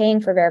we are paying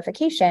for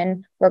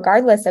verification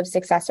regardless of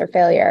success or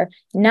failure,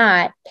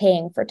 not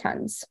paying for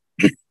tons.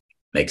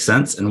 Makes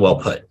sense and well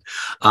put.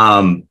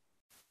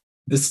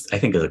 This, I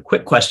think, is a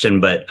quick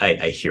question, but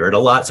I hear it a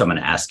lot, so I'm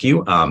going to ask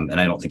you, and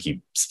I don't think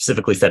you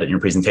specifically said it in your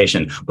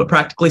presentation, but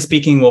practically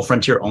speaking, will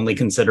Frontier only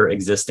consider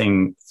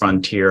existing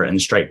Frontier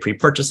and Stripe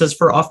pre-purchases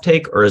for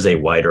offtake, or is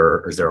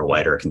there a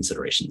wider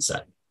consideration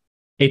set?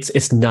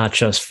 It's not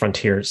just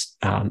Frontier's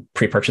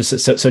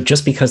pre-purchases. So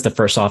just because the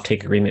first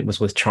offtake agreement was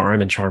with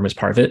Charm and Charm is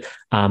part of it,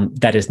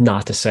 that is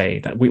not to say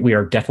that we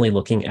are definitely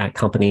looking at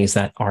companies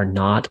that are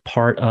not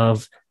part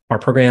of our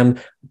program.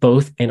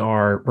 Both in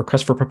our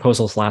request for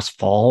proposals last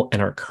fall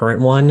and our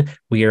current one,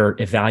 we are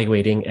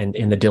evaluating and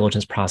in the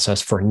diligence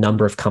process for a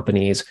number of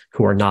companies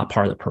who are not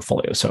part of the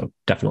portfolio. So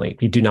definitely,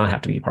 you do not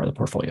have to be part of the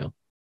portfolio.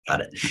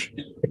 Got it.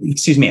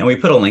 Excuse me. And we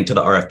put a link to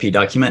the RFP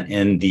document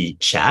in the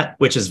chat,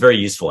 which is very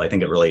useful. I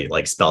think it really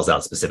spells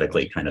out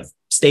specifically kind of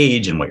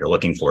stage and what you're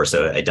looking for.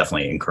 So I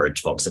definitely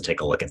encourage folks to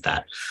take a look at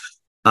that.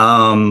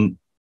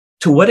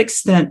 To what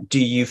extent do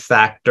you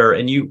factor,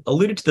 and you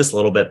alluded to this a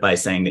little bit by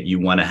saying that you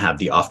want to have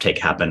the offtake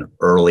happen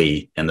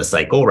early in the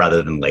cycle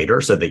rather than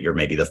later, so that you're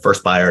maybe the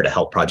first buyer to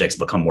help projects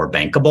become more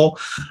bankable.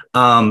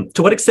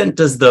 To what extent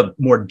does the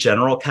more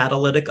general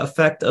catalytic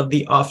effect of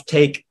the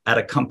offtake at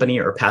a company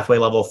or pathway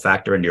level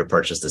factor into your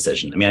purchase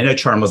decision? I mean, I know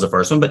Charm was the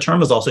first one, but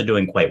Charm was also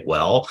doing quite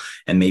well.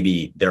 And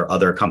maybe there are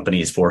other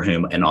companies for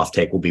whom an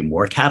offtake will be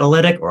more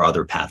catalytic or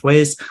other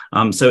pathways.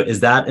 So is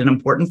that an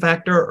important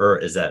factor, or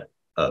is that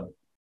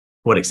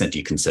what extent do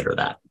you consider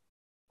that?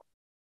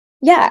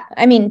 Yeah,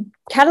 I mean,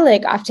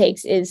 catalytic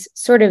offtakes is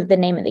sort of the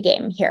name of the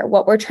game here.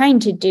 What we're trying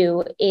to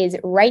do is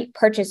write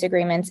purchase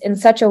agreements in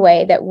such a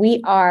way that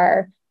we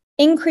are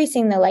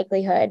increasing the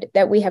likelihood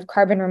that we have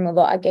carbon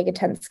removal at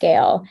gigaton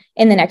scale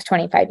in the next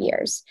 25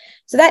 years.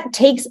 So that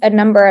takes a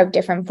number of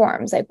different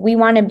forms. Like we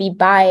want to be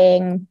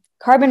buying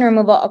carbon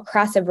removal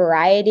across a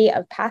variety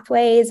of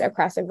pathways,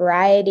 across a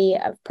variety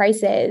of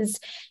prices.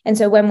 And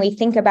so when we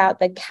think about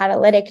the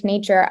catalytic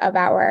nature of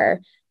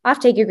our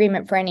offtake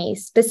agreement for any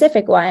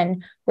specific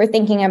one, we're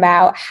thinking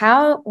about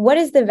what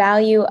is the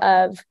value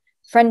of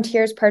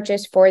Frontier's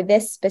purchase for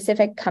this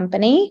specific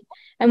company?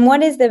 And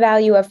what is the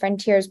value of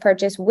Frontier's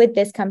purchase with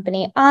this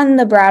company on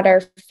the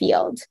broader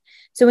field?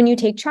 So when you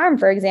take Charm,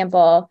 for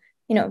example,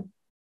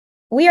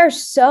 we are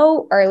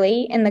so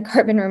early in the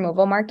carbon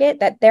removal market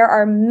that there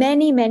are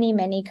many, many,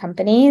 many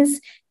companies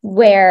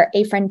where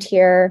a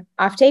Frontier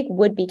offtake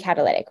would be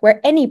catalytic, where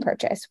any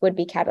purchase would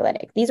be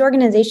catalytic. These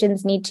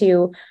organizations need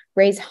to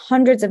raise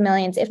hundreds of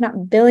millions, if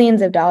not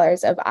billions of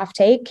dollars of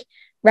offtake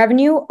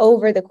revenue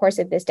over the course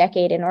of this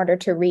decade in order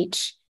to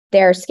reach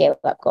their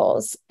scale-up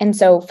goals. And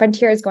so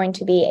Frontier is going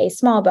to be a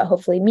small but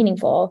hopefully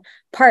meaningful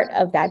part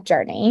of that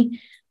journey.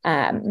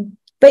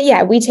 But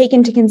yeah, we take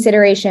into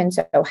consideration,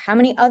 so how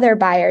many other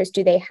buyers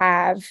do they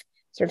have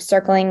sort of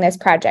circling this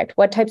project?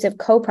 What types of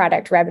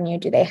co-product revenue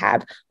do they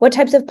have? What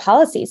types of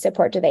policy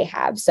support do they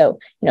have? So,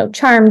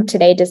 Charm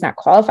today does not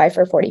qualify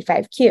for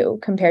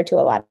 45Q compared to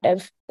a lot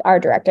of our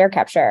direct air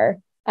capture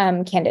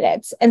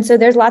candidates. And so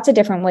there's lots of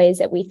different ways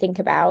that we think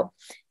about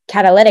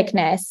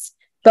catalyticness,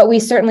 but we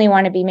certainly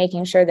want to be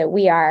making sure that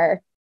we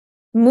are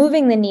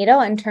moving the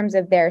needle in terms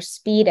of their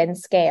speed and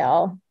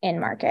scale in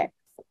market.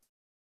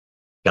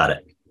 Got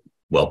it.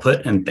 Well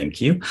put, and thank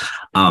you.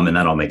 And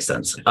that all makes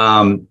sense.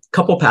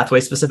 Couple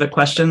pathway specific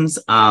questions.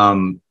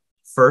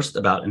 First,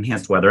 about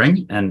enhanced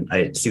weathering, and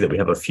I see that we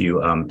have a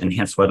few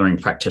enhanced weathering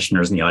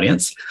practitioners in the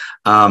audience.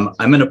 We're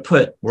going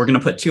to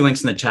put 2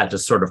 links in the chat to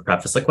sort of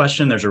preface the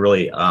question. There's a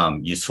really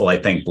useful, I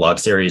think, blog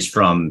series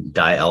from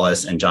Di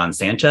Ellis and John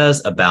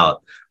Sanchez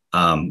about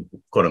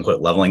quote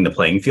unquote leveling the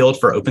playing field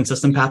for open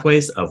system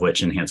pathways, of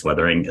which enhanced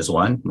weathering is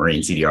one,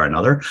 marine CDR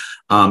another.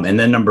 And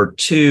then number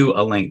 2,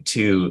 a link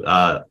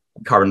to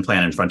Carbon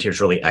Plan and Frontier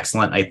is really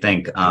excellent, I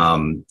think,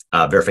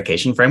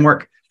 verification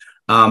framework.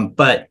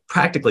 But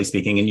practically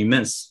speaking,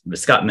 and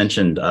Scott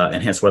mentioned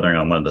enhanced weathering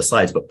on one of the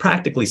slides, but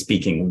practically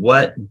speaking,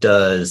 what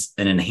does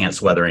an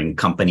enhanced weathering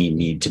company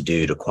need to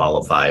do to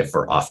qualify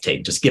for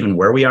offtake? Just given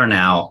where we are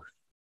now,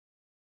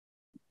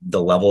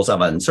 the levels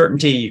of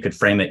uncertainty, you could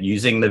frame it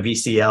using the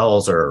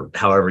VCLs or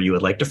however you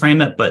would like to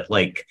frame it, but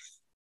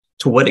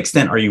to what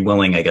extent are you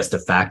willing, I guess, to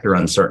factor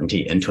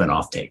uncertainty into an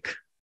offtake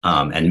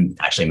and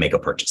actually make a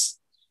purchase?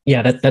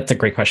 Yeah, that's a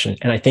great question.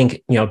 And I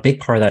think, a big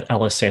part of that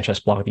Ellis Sanchez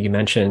blog that you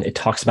mentioned, it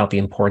talks about the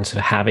importance of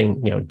having,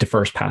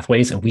 diverse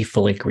pathways. And we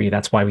fully agree.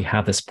 That's why we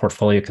have this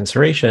portfolio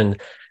consideration.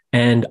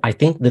 And I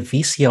think the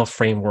VCL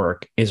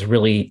framework is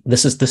really,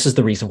 this is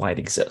the reason why it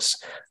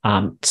exists.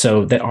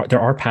 So there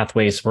are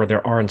pathways where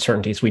there are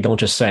uncertainties. We don't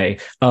just say,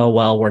 oh,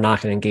 well, we're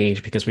not going to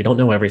engage because we don't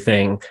know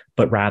everything,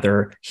 but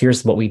rather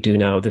here's what we do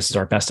know. This is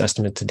our best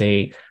estimate to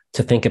date.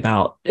 To think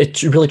about,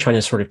 it's really trying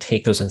to sort of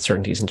take those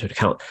uncertainties into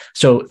account.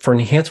 So for an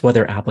enhanced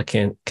weather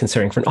applicant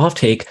considering for an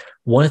offtake,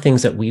 one of the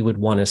things that we would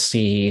want to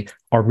see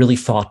are really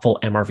thoughtful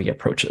MRV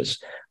approaches,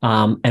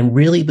 and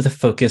really with a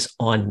focus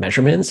on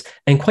measurements.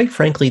 And quite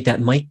frankly, that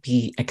might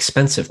be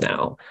expensive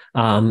now.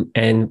 And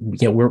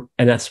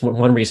that's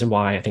one reason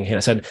why I think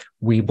Hannah said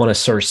we want to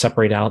sort of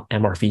separate out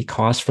MRV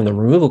costs from the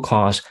removal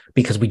costs,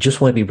 because we just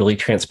want to be really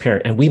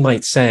transparent. And we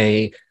might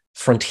say,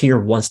 Frontier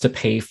wants to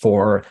pay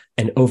for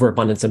an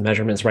overabundance of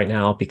measurements right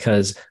now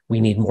because we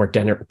need more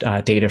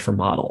data for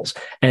models.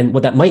 And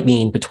what that might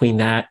mean between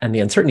that and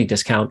the uncertainty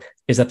discount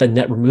is that the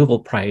net removal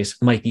price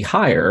might be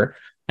higher.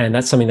 And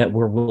that's something that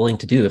we're willing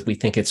to do if we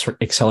think it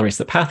accelerates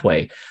the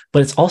pathway.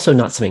 But it's also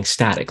not something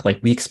static.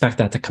 We expect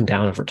that to come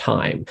down over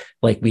time.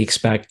 We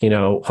expect,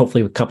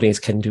 hopefully companies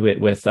can do it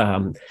with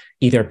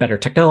either better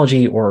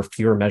technology or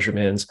fewer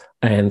measurements,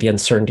 and the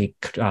uncertainty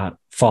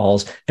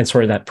falls, and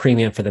sort of that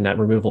premium for the net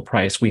removal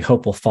price, we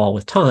hope will fall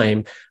with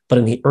time. But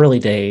in the early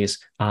days,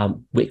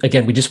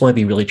 we just want to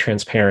be really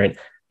transparent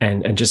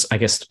and just, I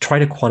guess, try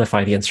to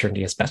quantify the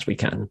uncertainty as best we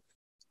can.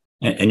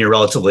 And you're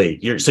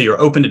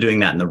open to doing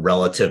that in the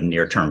relative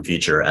near-term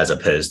future, as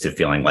opposed to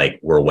feeling like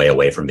we're way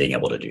away from being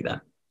able to do that.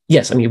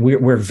 Yes, I mean,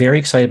 we're very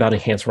excited about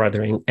enhanced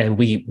weathering, and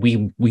we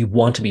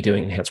want to be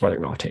doing enhanced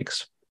weathering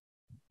offtakes.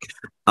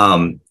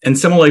 And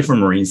similarly for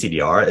marine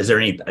CDR, is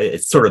there any,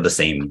 it's sort of the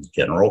same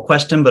general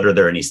question, but are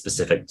there any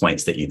specific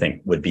points that you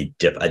think would be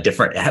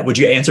would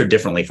you answer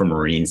differently for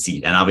marine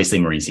CDR? And obviously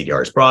marine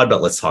CDR is broad,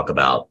 but let's talk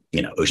about,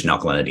 ocean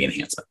alkalinity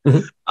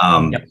enhancement,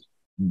 Yep.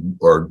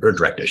 or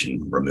direct ocean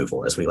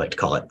removal, as we like to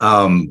call it.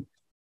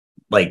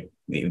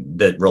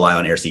 That rely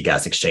on air-sea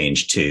gas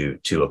exchange to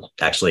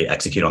actually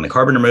execute on the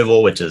carbon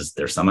removal, which is,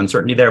 there's some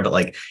uncertainty there,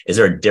 but is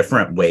there a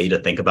different way to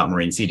think about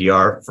marine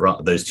CDR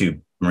for those two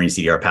marine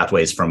CDR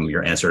pathways from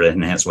your answer to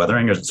enhanced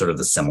weathering, or is it sort of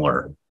the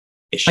similar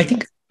issue?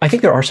 I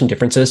think there are some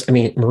differences. I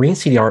mean, marine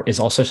CDR is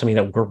also something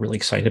that we're really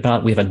excited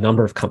about. We have a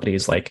number of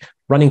companies like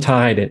Running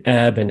Tide and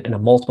Ebb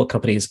and multiple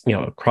companies,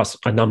 across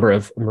a number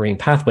of marine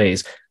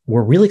pathways.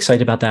 We're really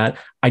excited about that.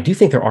 I do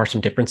think there are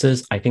some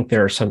differences. I think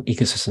there are some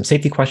ecosystem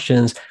safety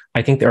questions.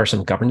 I think there are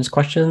some governance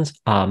questions.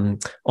 On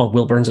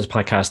Will Burns'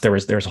 podcast,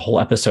 there's a whole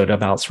episode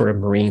about sort of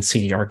marine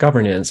CDR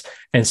governance.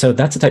 And so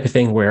that's the type of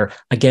thing where,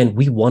 again,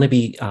 we want to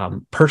be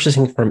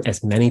purchasing from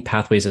as many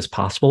pathways as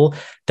possible.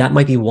 That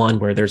might be one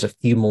where there's a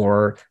few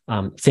more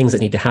things that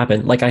need to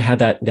happen. Like I had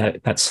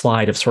that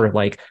slide of sort of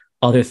like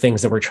other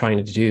things that we're trying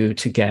to do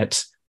to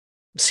get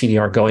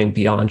CDR going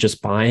beyond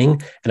just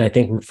buying. And I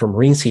think for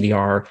marine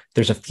CDR,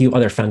 there's a few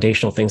other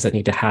foundational things that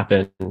need to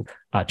happen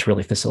to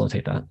really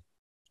facilitate that.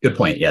 Good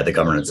point. Yeah, the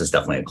governance is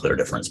definitely a clear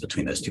difference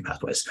between those two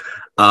pathways.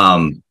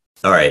 All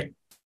right.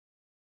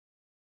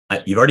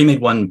 You've already made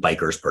one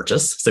biker's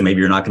purchase, so maybe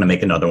you're not going to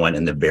make another one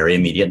in the very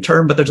immediate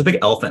term, but there's a big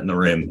elephant in the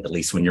room, at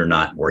least when you're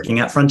not working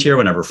at Frontier,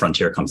 whenever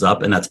Frontier comes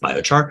up, and that's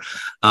biochar.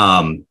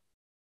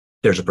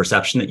 There's a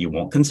perception that you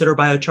won't consider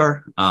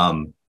biochar.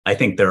 I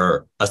think there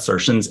are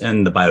assertions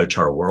in the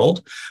biochar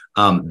world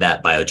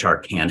that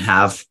biochar can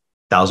have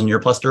 1,000-year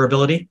plus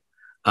durability.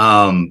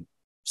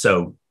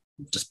 So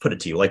just put it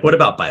to you, like, what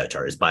about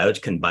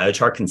biochar? Can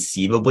biochar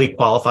conceivably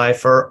qualify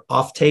for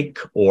offtake,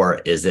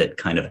 or is it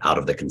kind of out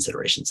of the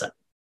consideration set?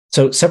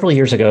 So several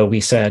years ago, we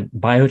said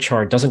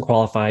biochar doesn't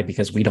qualify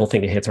because we don't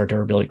think it hits our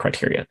durability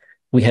criteria.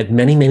 We had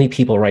many, many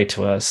people write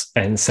to us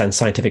and send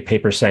scientific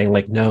papers saying,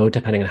 like, no,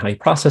 depending on how you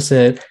process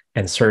it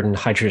and certain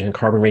hydrogen and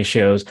carbon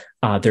ratios,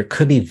 there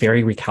could be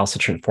very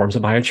recalcitrant forms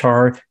of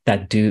biochar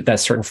that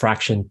certain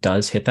fraction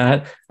does hit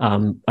that.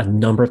 A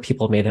number of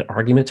people made that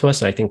argument to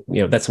us, and I think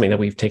that's something that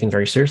we've taken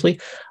very seriously.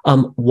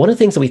 One of the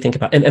things that we think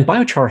about, and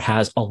biochar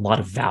has a lot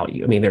of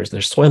value. I mean,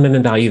 there's soil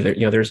amendment value.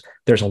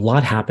 There's a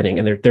lot happening,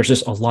 and there's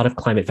just a lot of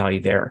climate value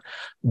there.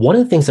 One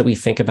of the things that we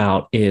think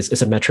about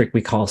is a metric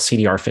we call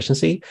CDR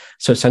efficiency.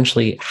 So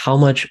essentially, how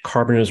much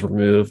carbon is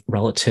removed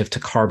relative to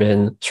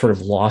carbon sort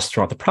of lost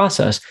throughout the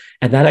process.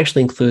 And that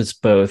actually includes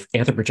both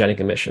anthropogenic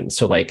emissions,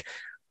 so like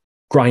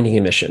grinding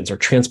emissions or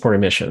transport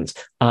emissions,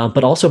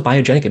 but also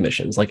biogenic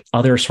emissions, like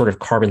other sort of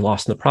carbon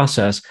lost in the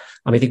process.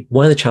 I think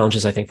one of the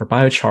challenges I think for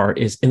biochar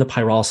is in the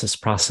pyrolysis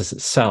process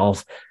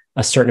itself,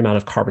 a certain amount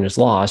of carbon is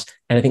lost.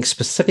 And I think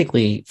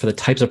specifically for the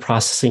types of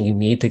processing you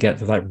need to get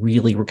to that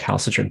really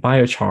recalcitrant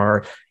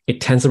biochar, it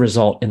tends to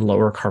result in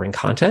lower carbon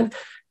content.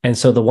 And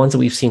so the ones that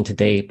we've seen to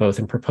date, both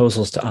in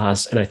proposals to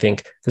us and I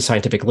think the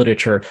scientific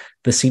literature,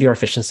 the CDR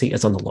efficiency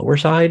is on the lower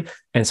side.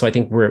 And so I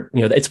think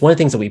it's one of the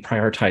things that we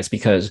prioritize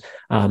because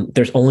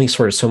there's only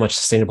sort of so much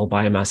sustainable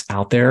biomass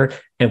out there,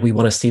 and we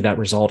want to see that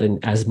result in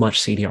as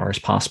much CDR as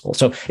possible.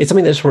 So it's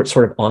something that's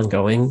sort of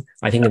ongoing.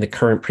 I think in the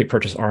current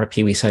pre-purchase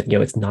RFP, we said,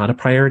 it's not a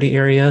priority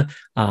area.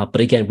 But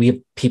again, we have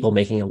people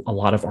making a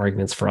lot of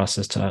arguments for us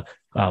as to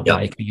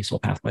why it could be a useful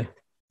pathway.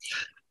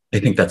 I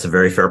think that's a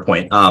very fair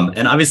point.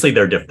 And obviously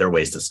there are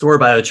ways to store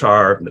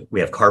biochar. We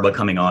have Carba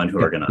coming on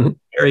who are going to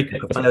bury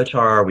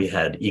biochar. We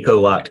had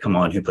Ecoloct come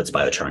on who puts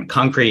biochar in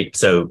concrete.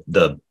 So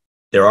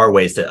there are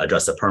ways to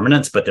address the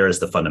permanence, but there is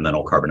the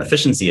fundamental carbon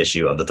efficiency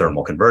issue of the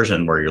thermal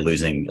conversion where you're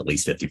losing at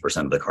least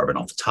 50% of the carbon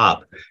off the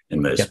top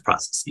in most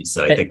processes.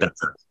 So I think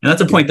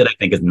that's a point that I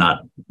think is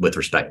not, with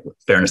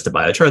fairness to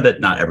biochar,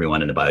 that not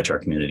everyone in the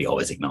biochar community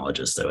always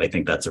acknowledges. So I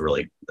think that's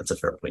a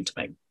fair point to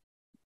make.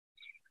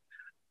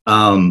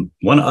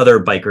 One other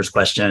biker's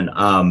question.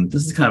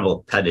 This is kind of a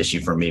pet issue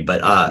for me,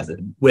 but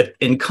with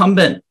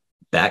incumbent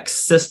BECCS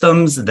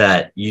systems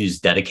that use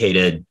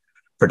dedicated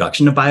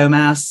production of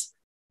biomass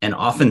and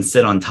often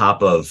sit on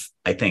top of,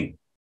 I think,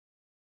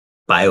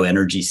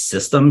 bioenergy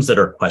systems that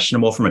are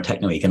questionable from a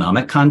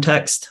techno-economic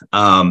context.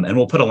 And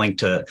we'll put a link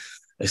to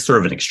sort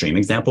of an extreme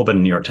example, but a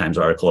New York Times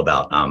article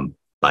about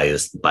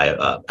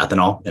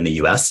ethanol in the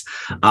US.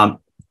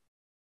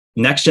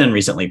 NextGen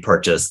recently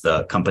purchased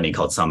the company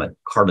called Summit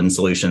Carbon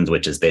Solutions,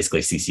 which is basically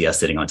CCS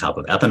sitting on top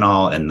of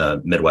ethanol in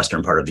the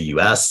Midwestern part of the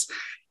US.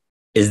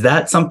 Is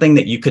that something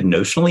that you could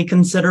notionally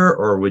consider,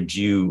 or would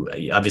you,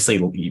 obviously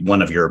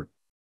one of your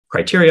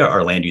criteria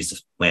are land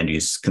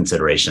use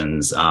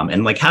considerations.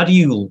 And like, how do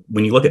you,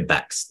 when you look at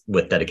BECCS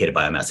with dedicated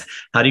biomass,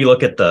 how do you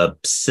look at the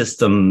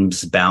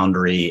systems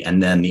boundary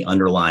and then the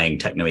underlying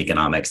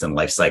techno-economics and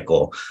life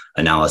cycle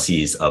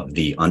analyses of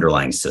the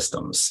underlying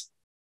systems?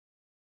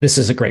 This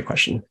is a great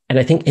question. And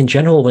I think in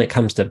general, when it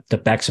comes to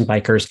BECCS and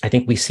bikers, I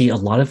think we see a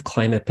lot of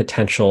climate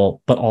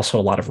potential, but also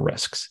a lot of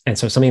risks. And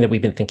so something that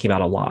we've been thinking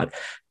about a lot.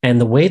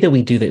 And the way that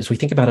we do this, we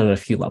think about it on a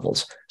few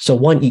levels. So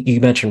one, you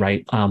mentioned,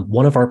 right,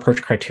 one of our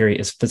approach criteria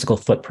is physical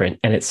footprint.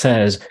 And it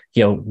says,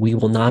 we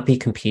will not be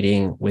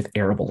competing with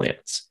arable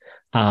lands.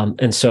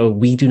 And so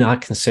we do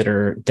not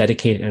consider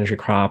dedicated energy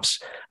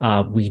crops.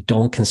 We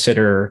don't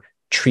consider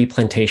tree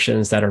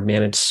plantations that are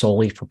managed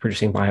solely for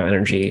producing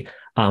bioenergy.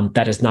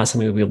 That is not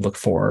something we would look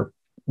for.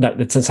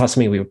 That's not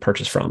something we would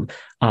purchase from.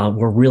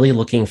 We're really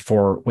looking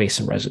for waste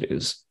and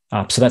residues.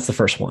 So that's the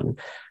first one.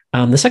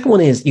 The second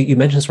one is you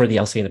mentioned sort of the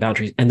LCA and the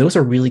boundaries, and those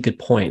are really good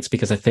points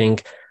because I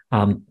think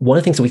one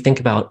of the things that we think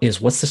about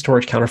is what's the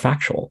storage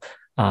counterfactual.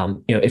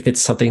 If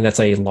it's something that's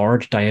a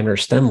large diameter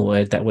stem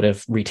wood that would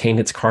have retained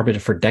its carbon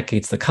for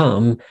decades to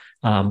come,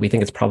 we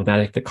think it's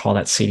problematic to call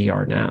that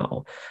CDR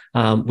now.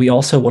 We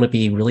also want to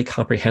be really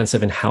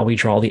comprehensive in how we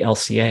draw the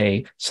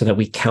LCA so that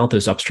we count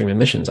those upstream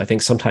emissions. I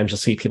think sometimes you'll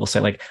see people say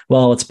like,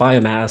 well, it's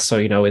biomass,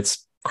 so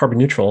it's carbon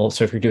neutral.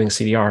 So if you're doing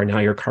CDR, now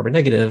you're carbon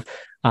negative.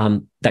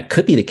 That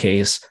could be the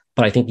case,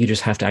 but I think you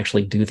just have to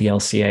actually do the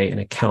LCA and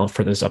account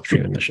for those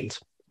upstream emissions.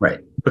 Right.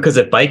 Because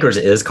if Bikers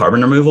is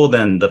carbon removal,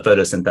 then the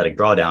photosynthetic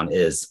drawdown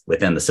is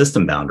within the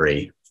system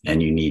boundary,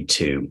 and you need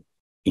to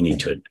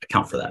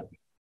account for that.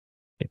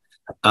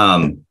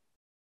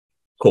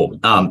 Cool.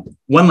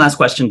 One last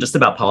question just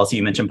about policy.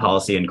 You mentioned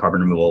policy and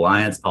Carbon Removal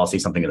Alliance. Policy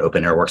is something that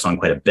Open Air works on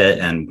quite a bit.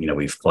 And,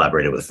 we've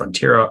collaborated with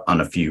Frontier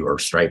on a few, or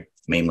Stripe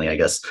mainly, I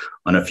guess,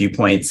 on a few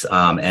points.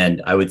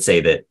 And I would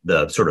say that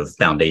the sort of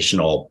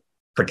foundational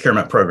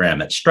procurement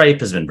program at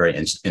Stripe has been very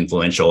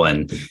influential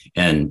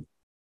and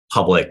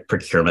public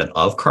procurement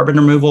of carbon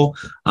removal.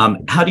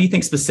 How do you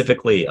think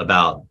specifically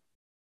about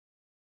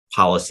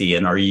policy?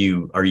 And are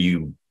you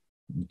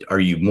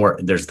more,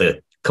 there's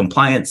the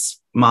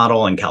compliance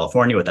model in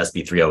California with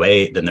SB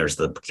 308, then there's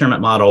the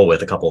procurement model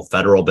with a couple of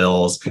federal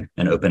bills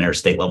and Open Air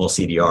state level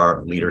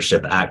CDR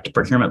Leadership Act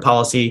procurement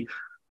policy.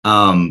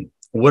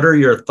 What are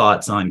your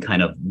thoughts on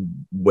kind of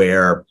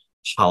where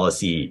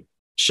policy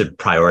should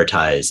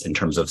prioritize in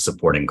terms of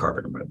supporting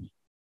carbon removal,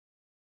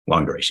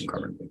 long duration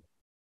carbon removal?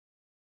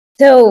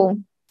 So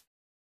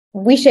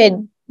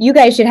you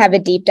guys should have a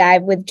deep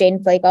dive with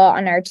Jane Flakel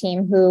on our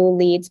team, who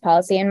leads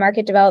policy and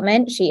market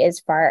development. She is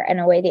far and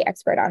away the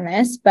expert on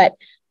this. But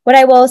what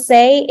I will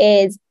say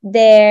is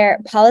their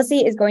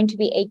policy is going to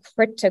be a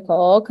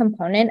critical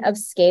component of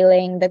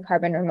scaling the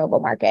carbon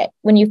removal market.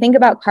 When you think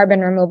about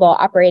carbon removal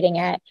operating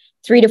at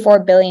 3 to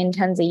 4 billion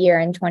tons a year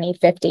in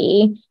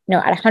 2050,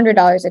 at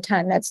 $100 a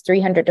ton, that's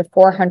 $300 to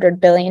 $400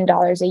 billion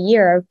a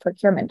year of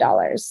procurement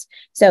dollars.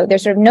 So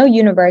there's sort of no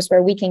universe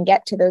where we can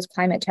get to those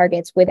climate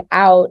targets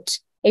without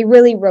a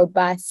really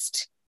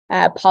robust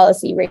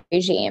policy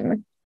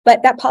regime.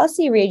 But that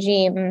policy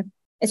regime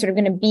is sort of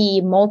going to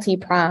be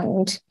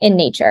multi-pronged in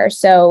nature.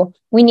 So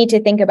we need to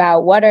think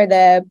about what are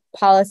the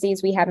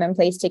policies we have in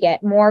place to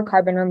get more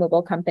carbon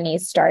removal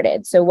companies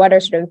started. So what are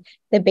sort of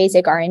the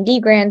basic R&D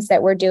grants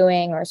that we're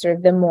doing, or sort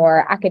of the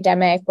more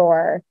academic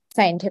or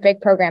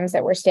scientific programs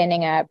that we're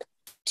standing up?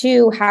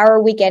 To how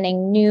are we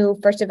getting new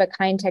first of a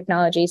kind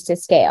technologies to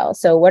scale?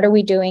 So what are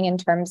we doing in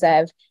terms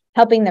of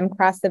helping them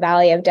cross the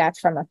valley of death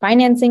from a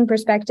financing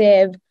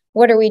perspective?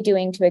 What are we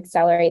doing to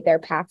accelerate their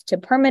path to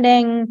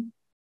permitting?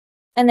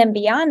 And then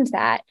beyond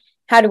that,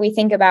 how do we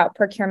think about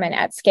procurement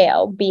at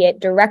scale, be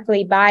it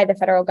directly by the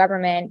federal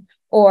government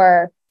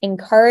or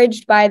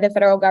encouraged by the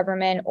federal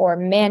government or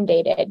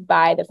mandated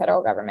by the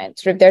federal government?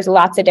 Sort of there's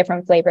lots of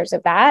different flavors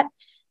of that.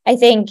 I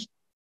think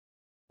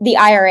the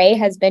IRA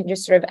has been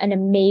just sort of an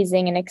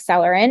amazing and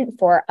accelerant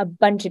for a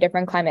bunch of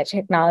different climate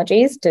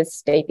technologies, to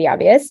state the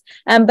obvious,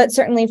 but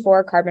certainly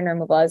for carbon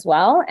removal as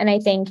well. And I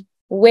think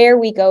where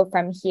we go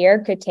from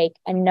here could take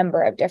a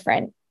number of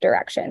different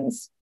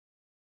directions.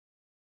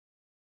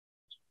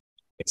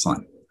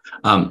 Excellent.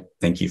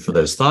 Thank you for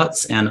those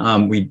thoughts.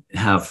 And we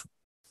have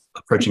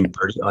approaching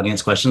 30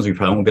 audience questions. We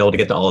probably won't be able to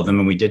get to all of them.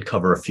 And we did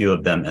cover a few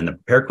of them in the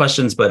prepared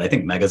questions, but I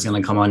think Mega's going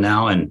to come on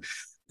now and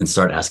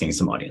start asking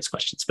some audience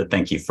questions. But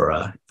thank you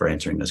for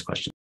answering those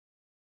questions.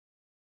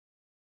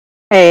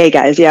 Hey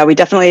guys, yeah, we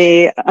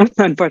definitely,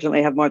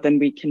 unfortunately, have more than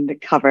we can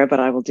cover,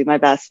 but I will do my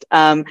best.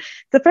 So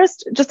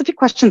first, just a few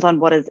questions on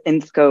what is in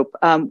scope.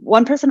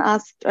 One person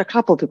asked, a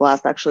couple of people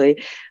asked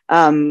actually,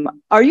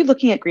 are you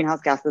looking at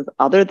greenhouse gases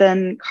other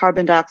than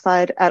carbon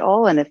dioxide at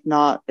all? And if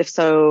not, if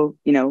so,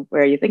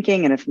 where are you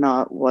thinking? And if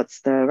not,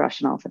 what's the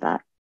rationale for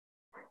that?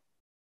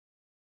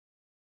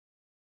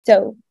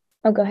 So,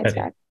 go ahead,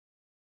 Scott.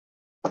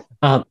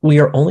 We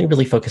are only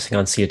really focusing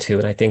on CO2.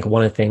 And I think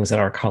one of the things that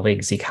our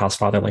colleague Zeke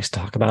Housefather likes to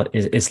talk about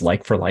is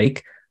like for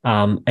like.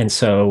 And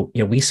so,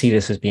 we see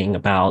this as being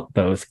about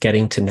both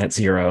getting to net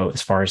zero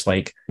as far as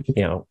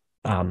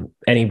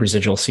any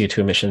residual CO2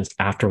 emissions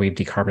after we've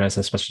decarbonized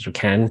as much as we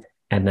can,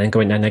 and then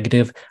going net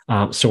negative.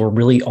 So we're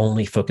really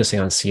only focusing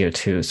on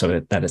CO2 so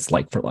that it's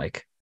like for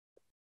like.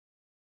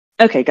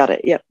 Okay, got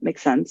it. Yep,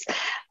 makes sense.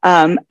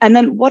 And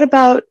then what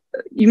about,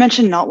 you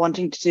mentioned not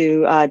wanting to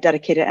do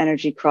dedicated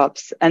energy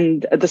crops,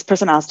 and this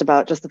person asked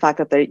about just the fact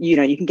that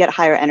you can get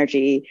higher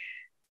energy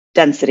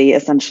density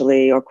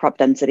essentially, or crop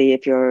density,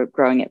 if you're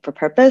growing it for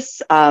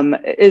purpose.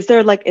 Is there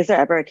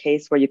ever a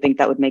case where you think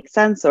that would make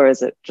sense, or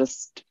is it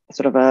just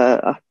sort of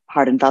a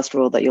hard and fast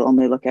rule that you'll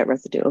only look at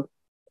residual?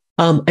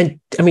 And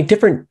I mean,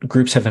 different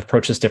groups have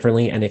approached this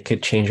differently, and it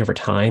could change over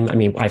time. I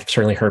mean, I've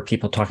certainly heard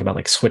people talk about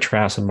like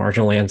switchgrass and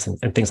marginal lands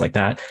and things like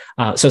that.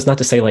 So it's not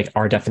to say like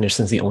our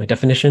definition is the only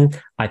definition,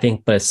 I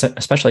think, but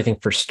especially I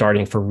think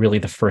for really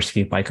the first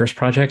few Bikers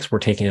projects, we're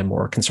taking a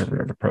more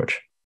conservative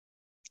approach.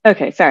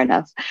 Okay, fair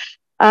enough.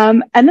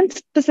 And then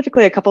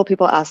specifically, a couple of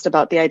people asked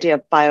about the idea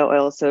of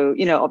bio-oil. So,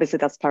 obviously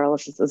that's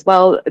pyrolysis as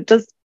well.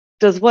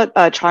 Does what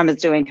Charm is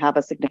doing have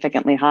a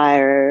significantly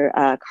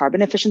higher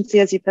carbon efficiency,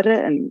 as you put it,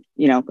 and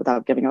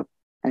without giving up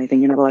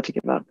anything you're not allowed to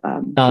give out?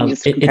 Can you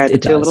just compare the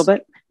two a little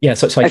bit? Yeah,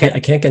 so I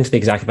can't get into the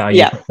exact value,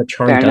 Yeah, but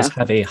Charm does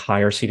have a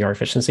higher CDR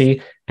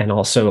efficiency and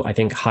also, I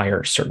think,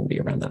 higher certainty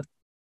around that.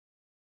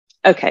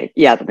 Okay,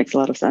 yeah, that makes a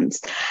lot of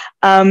sense.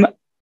 A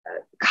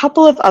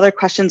couple of other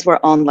questions were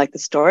on like the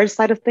storage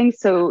side of things.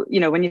 So,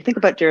 when you think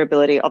about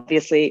durability,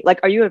 obviously, like,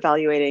 are you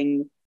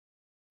evaluating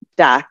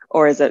DAC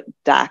or is it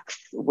DAX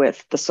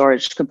with the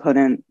storage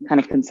component kind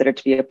of considered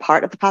to be a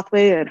part of the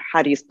pathway? And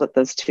how do you split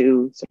those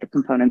two sort of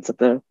components of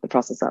the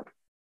process up?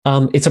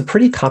 It's a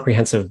pretty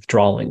comprehensive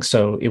drawing.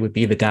 So it would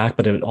be the DAC,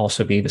 but it would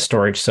also be the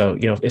storage. So,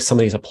 if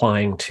somebody's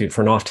applying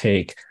for an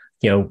offtake,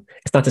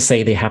 it's not to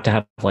say they have to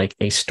have like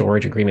a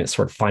storage agreement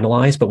sort of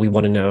finalized, but we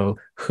want to know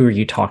who are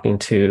you talking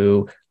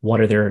to, what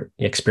are their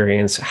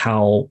experience,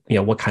 how,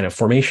 what kind of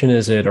formation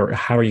is it, or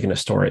how are you going to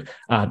store it?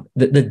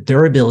 The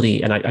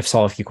durability, and I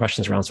saw a few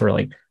questions around sort of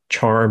like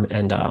charm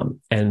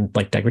and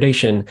like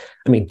degradation.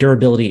 I mean,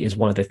 durability is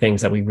one of the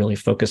things that we really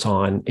focus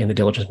on in the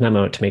diligence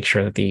memo to make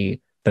sure that the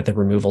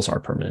removals are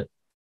permanent.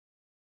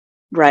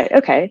 Right.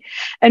 Okay.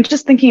 And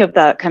just thinking of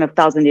that kind of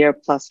 1,000-year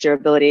plus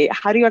durability,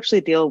 how do you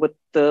actually deal with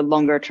the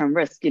longer term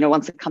risk?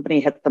 Once a company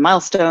hits the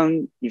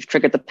milestone, you've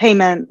triggered the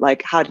payment,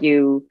 like how do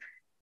you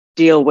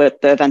deal with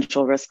the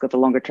eventual risk of a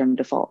longer term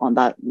default on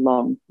that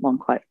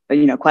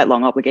quite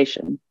long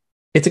obligation?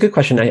 It's a good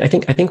question. I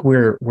think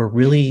we're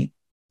really,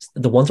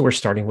 the ones that we're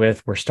starting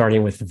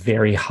with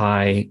very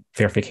high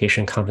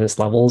verification confidence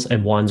levels,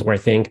 and ones where I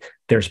think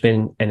there's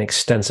been an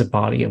extensive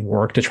body of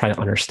work to try to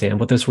understand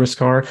what those risks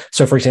are.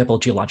 So for example,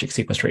 geologic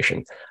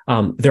sequestration,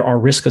 there are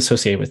risks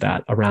associated with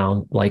that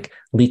around like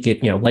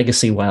leakage,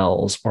 legacy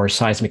wells or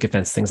seismic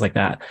events, things like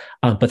that.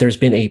 But there's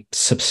been a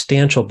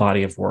substantial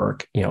body of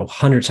work,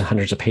 hundreds and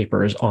hundreds of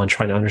papers on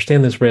trying to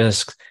understand those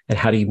risks and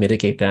how do you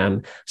mitigate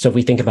them. So if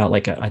we think about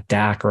like a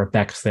DAC or a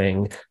BEX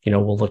thing,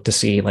 we'll look to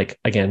see like,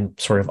 again,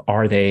 sort of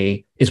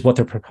is what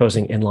they're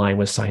proposing in line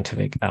with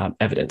scientific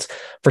evidence.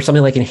 For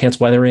something like enhanced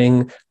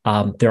weathering,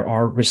 there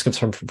are risks of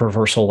some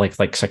reversal,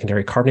 like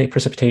secondary carbonate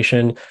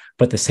precipitation.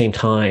 But at the same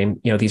time,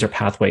 these are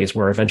pathways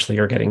where eventually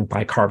you're getting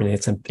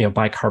bicarbonates and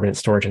bicarbonate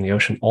storage in the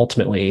ocean.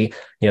 Ultimately,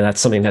 that's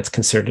something that's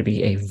considered to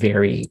be a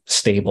very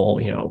stable,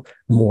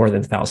 more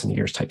than 1,000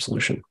 years type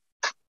solution.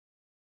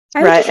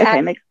 Right.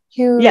 Okay.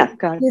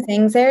 Two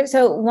things there.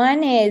 So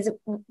one is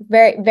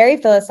very, very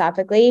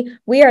philosophically,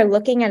 we are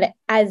looking at,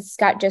 as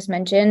Scott just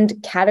mentioned,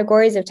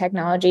 categories of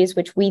technologies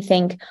which we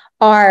think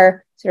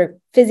are sort of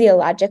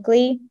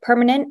physiologically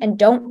permanent and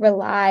don't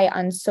rely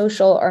on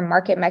social or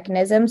market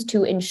mechanisms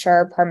to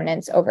ensure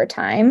permanence over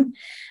time,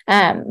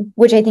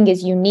 which I think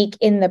is unique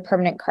in the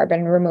permanent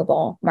carbon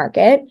removal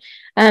market.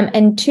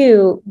 And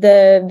two,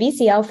 the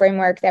VCL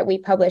framework that we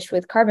published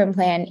with Carbon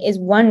Plan is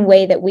one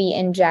way that we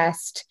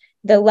ingest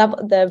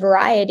the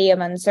variety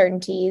of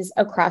uncertainties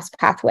across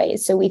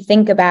pathways. So we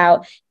think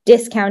about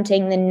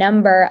discounting the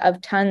number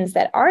of tons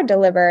that are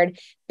delivered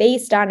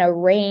based on a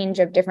range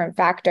of different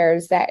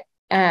factors that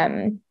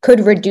could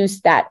reduce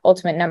that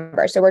ultimate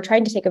number. So we're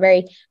trying to take a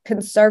very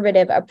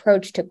conservative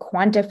approach to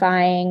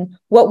quantifying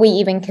what we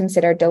even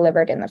consider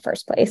delivered in the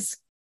first place.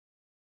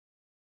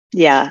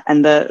 Yeah,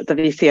 and the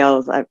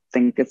VCLs, I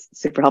think, is a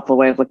super helpful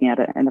way of looking at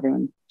it, and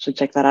everyone should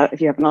check that out if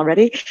you haven't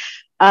already.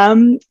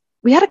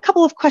 We had a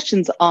couple of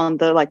questions on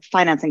the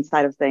financing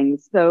side of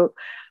things. So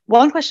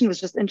one question was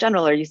just in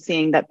general, are you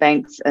seeing that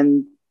banks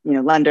and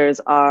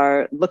lenders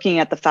are looking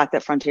at the fact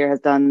that Frontier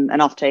has done an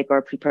offtake or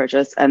a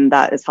pre-purchase and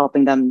that is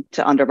helping them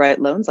to underwrite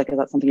loans? Is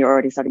that something you're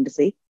already starting to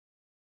see?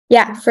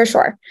 Yeah, for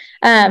sure.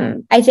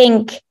 I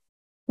think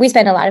we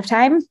spend a lot of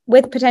time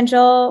with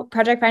potential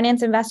project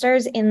finance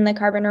investors in the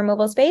carbon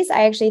removal space.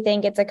 I actually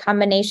think it's a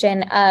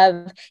combination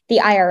of the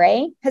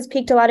IRA has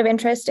piqued a lot of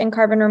interest in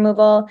carbon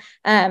removal,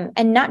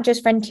 and not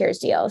just Frontier's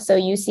deal. So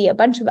you see a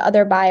bunch of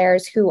other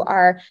buyers who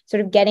are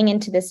sort of getting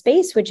into the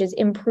space, which is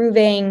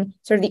improving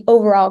sort of the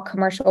overall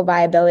commercial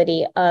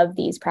viability of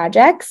these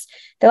projects.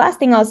 The last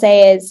thing I'll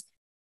say is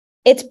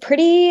it's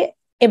pretty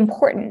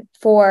important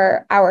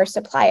for our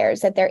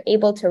suppliers that they're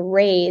able to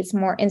raise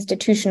more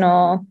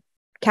institutional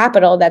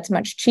capital that's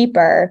much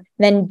cheaper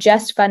than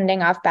just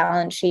funding off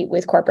balance sheet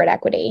with corporate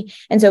equity.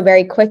 And so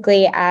very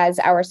quickly, as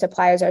our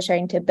suppliers are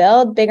starting to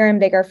build bigger and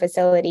bigger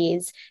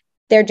facilities,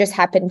 there just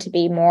happen to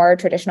be more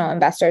traditional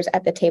investors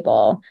at the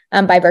table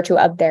by virtue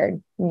of their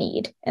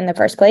need in the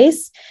first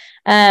place.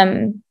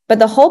 But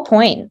the whole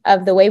point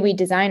of the way we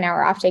design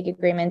our offtake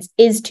agreements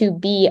is to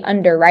be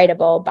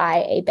underwritable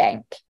by a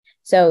bank.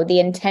 So the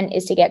intent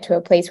is to get to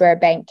a place where a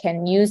bank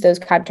can use those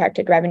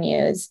contracted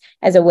revenues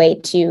as a way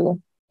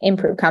to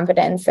improve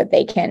confidence that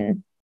they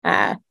can,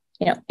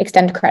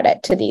 extend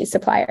credit to these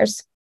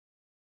suppliers.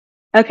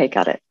 Okay,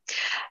 got it.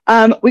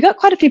 We got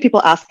quite a few people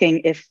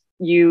asking if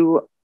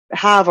you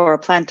have or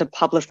plan to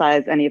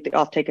publicize any of the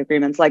offtake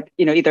agreements,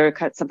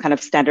 either some kind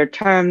of standard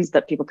terms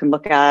that people can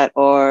look at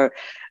or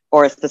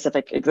a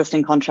specific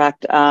existing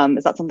contract.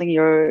 Is that something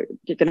you're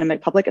going to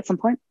make public at some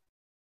point?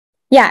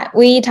 Yeah,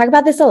 we talk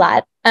about this a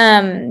lot.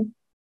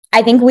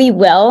 I think we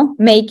will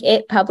make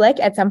it public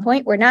at some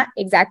point. We're not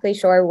exactly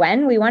sure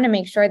when. We want to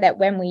make sure that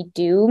when we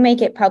do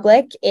make it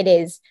public, it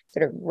is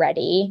sort of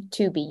ready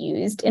to be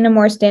used in a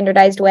more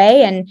standardized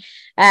way. And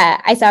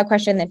I saw a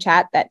question in the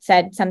chat that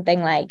said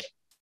something like,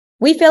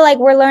 we feel like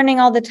we're learning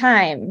all the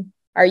time.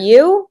 Are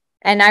you?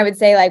 And I would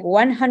say like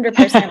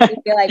 100%, we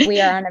feel like we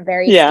are on a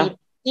very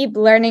steep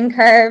learning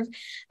curve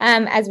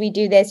as we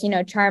do this.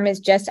 Charm is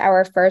just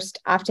our first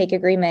offtake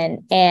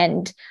agreement,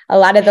 and a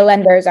lot of the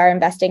lenders are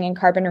investing in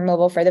carbon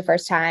removal for the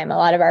first time. A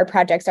lot of our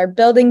projects are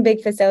building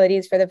big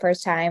facilities for the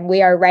first time.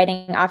 We are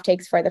writing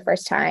offtakes for the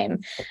first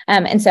time.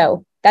 And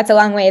so that's a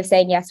long way of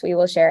saying, yes, we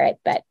will share it,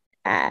 but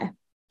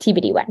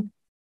TBD when.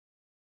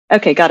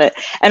 Okay, got it.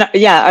 And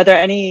are there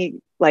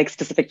any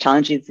specific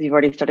challenges you've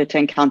already started to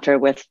encounter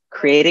with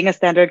creating a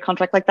standard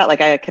contract like that?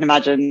 I can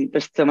imagine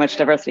there's so much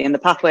diversity in the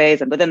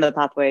pathways and within the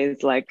pathways.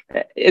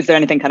 Is there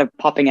anything kind of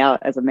popping out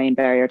as a main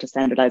barrier to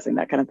standardizing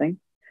that kind of thing?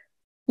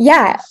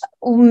 Yeah,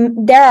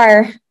 there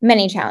are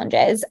many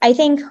challenges. I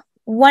think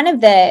one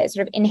of the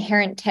sort of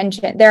inherent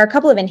tension, there are a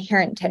couple of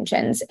inherent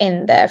tensions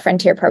in the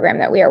Frontier program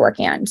that we are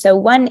working on. So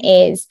one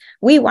is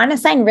we want to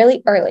sign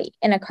really early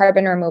in a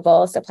carbon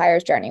removal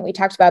supplier's journey. We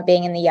talked about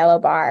being in the yellow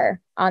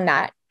bar on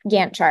that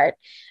Gantt chart.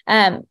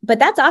 But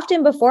that's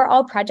often before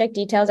all project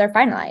details are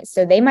finalized.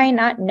 So they might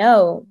not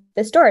know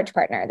the storage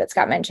partner that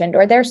Scott mentioned,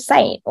 or their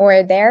site,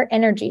 or their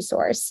energy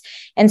source.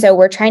 And so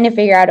we're trying to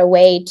figure out a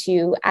way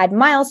to add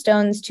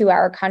milestones to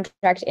our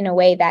contract in a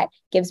way that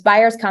gives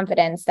buyers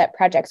confidence that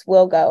projects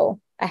will go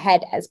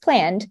ahead as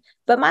planned.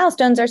 But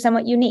milestones are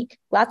somewhat unique.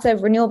 Lots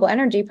of renewable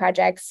energy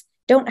projects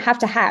don't have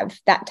to have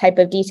that type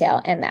of detail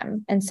in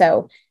them. And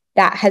so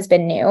that has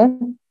been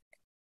new.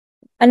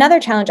 Another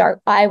challenge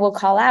I will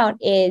call out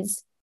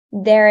is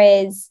there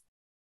is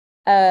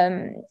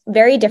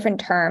very different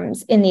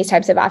terms in these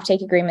types of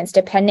offtake agreements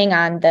depending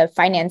on the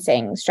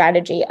financing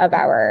strategy of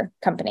our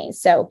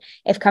companies. So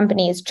if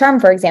companies, Charm,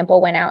 for example,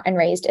 went out and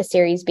raised a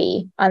Series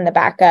B on the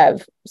back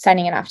of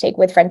signing an offtake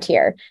with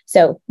Frontier,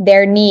 so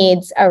their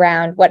needs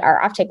around what our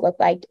offtake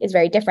looked like is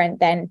very different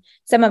than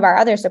some of our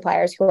other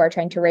suppliers who are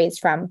trying to raise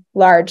from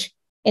large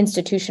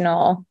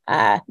institutional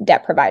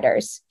debt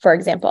providers, for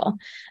example.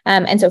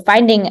 And so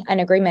finding an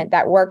agreement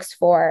that works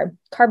for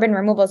carbon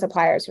removal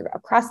suppliers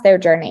across their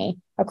journey,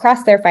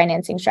 across their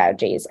financing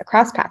strategies,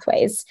 across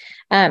pathways,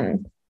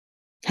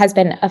 has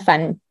been a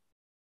fun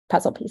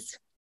puzzle piece.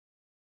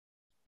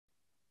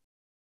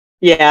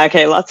 Yeah,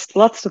 okay, lots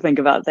to think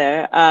about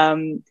there.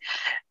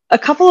 A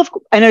couple of,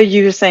 I know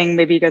you were saying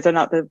maybe you guys are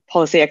not the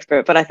policy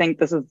expert, but I think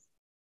this is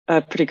a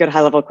pretty good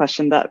high-level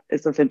question that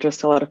is of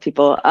interest to a lot of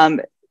people.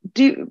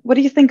 What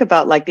do you think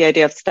about the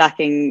idea of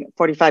stacking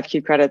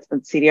 45Q credits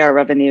and CDR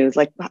revenues?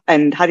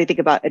 And how do you think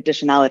about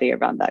additionality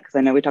around that? Because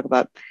I know we talk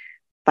about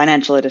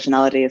financial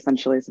additionality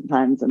essentially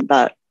sometimes, and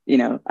that,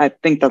 I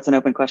think that's an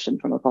open question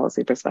from a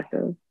policy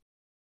perspective.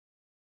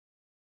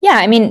 Yeah,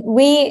 I mean,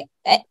 we,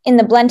 in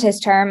the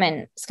bluntest term,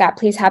 and Scott,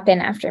 please hop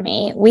in after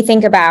me, we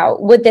think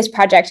about, would this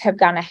project have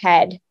gone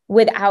ahead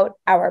without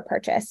our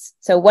purchase?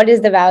 So what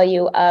is the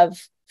value of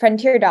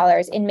Frontier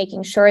dollars in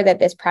making sure that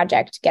this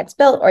project gets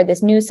built or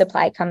this new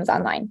supply comes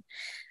online?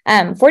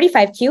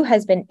 45Q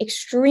has been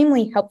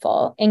extremely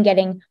helpful in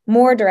getting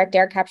more direct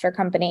air capture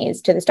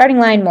companies to the starting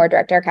line, more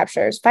direct air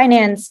captures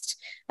financed.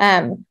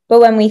 But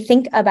when we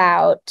think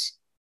about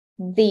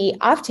the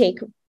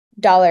offtake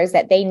dollars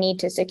that they need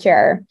to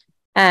secure,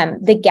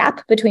 the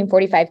gap between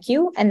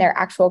 45Q and their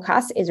actual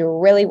costs is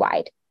really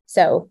wide.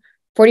 So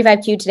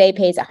 45Q today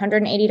pays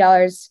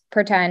 $180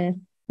 per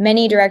ton.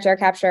 Many direct air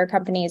capture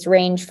companies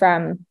range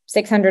from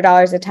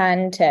 $600 a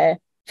ton to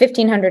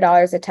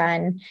 $1,500 a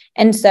ton.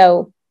 And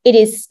so it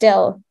is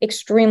still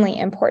extremely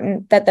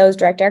important that those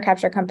direct air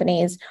capture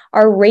companies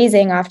are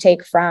raising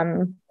offtake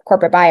from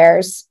corporate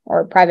buyers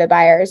or private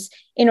buyers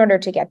in order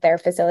to get their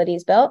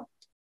facilities built.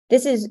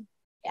 This is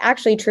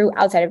actually true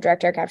outside of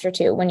direct air capture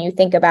too. When you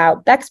think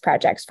about BECCS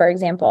projects, for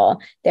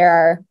example, there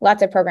are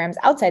lots of programs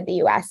outside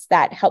the US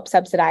that help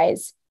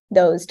subsidize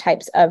those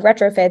types of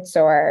retrofits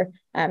or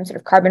sort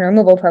of carbon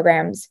removal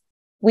programs.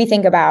 We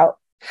think about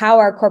how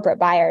are corporate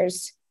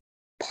buyers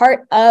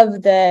part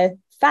of the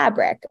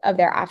fabric of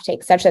their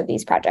offtake such that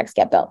these projects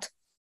get built.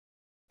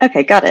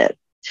 Okay, got it.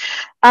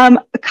 A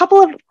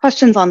couple of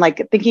questions on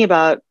thinking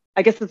about,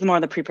 I guess this is more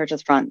on the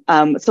pre-purchase front.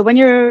 So when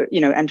you're,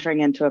 entering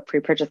into a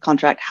pre-purchase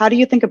contract, how do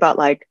you think about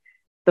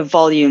the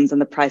volumes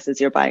and the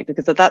prices you're buying?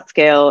 Because at that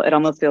scale, it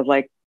almost feels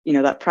like,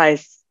 that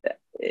price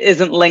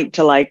isn't linked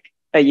to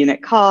a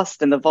unit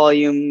cost, and the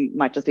volume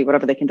might just be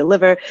whatever they can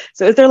deliver.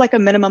 So is there a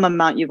minimum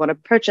amount you want to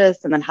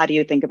purchase? And then how do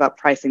you think about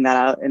pricing that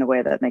out in a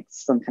way that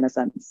makes some kind of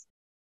sense?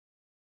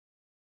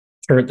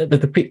 Sure.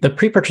 The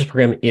pre-purchase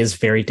program is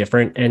very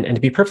different. And to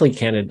be perfectly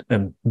candid,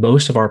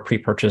 most of our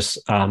pre-purchase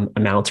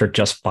amounts are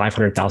just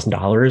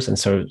 $500,000. And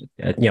so,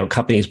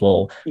 companies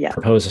will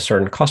propose a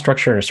certain cost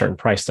structure and a certain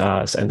price to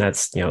us. And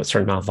that's, a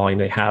certain amount of volume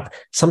they have.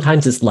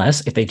 Sometimes it's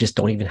less if they just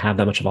don't even have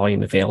that much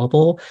volume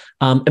available.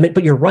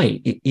 But you're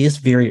right, it is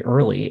very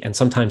early. And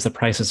sometimes the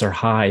prices are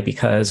high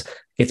because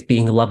it's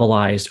being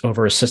levelized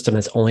over a system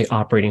that's only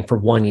operating for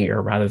 1 year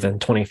rather than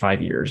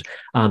 25 years.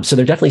 So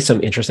there are definitely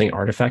some interesting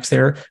artifacts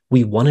there.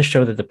 We want to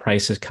show that the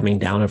price is coming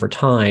down over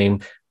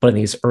time, but in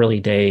these early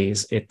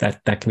days,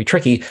 that can be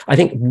tricky. I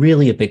think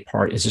really a big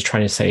part is just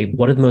trying to say,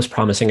 what are the most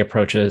promising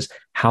approaches?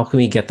 How can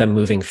we get them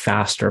moving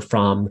faster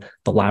from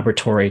the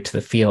laboratory to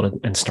the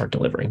field and start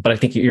delivering? But I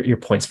think your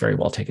point's very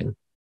well taken.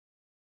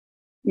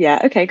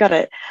 Yeah, okay, got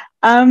it.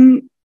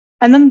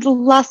 And then the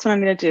last one I'm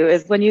going to do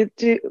is when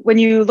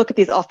you look at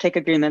these offtake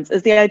agreements,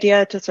 is the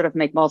idea to sort of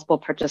make multiple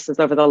purchases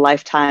over the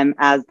lifetime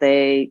as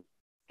they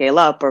scale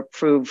up or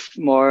prove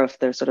more of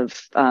their sort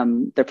of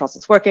their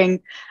process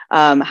working?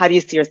 How do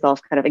you see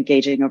yourself kind of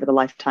engaging over the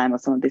lifetime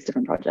of some of these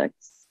different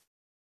projects?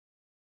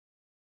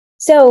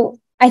 So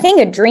I think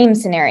a dream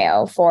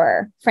scenario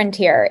for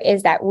Frontier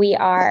is that we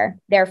are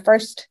their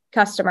first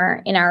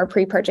customer in our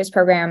pre-purchase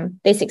program.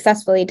 They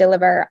successfully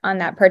deliver on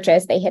that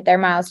purchase. They hit their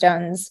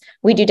milestones.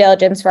 We do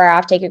diligence for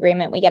our offtake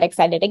agreement. We get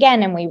excited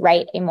again, and we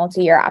write a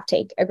multi-year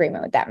offtake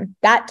agreement with them.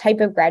 That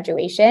type of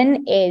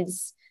graduation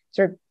is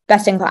sort of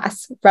best in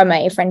class from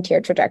a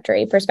Frontier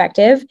trajectory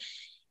perspective.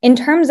 In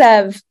terms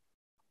of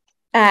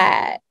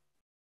how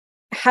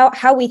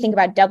we think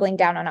about doubling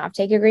down on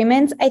offtake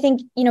agreements, I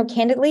think,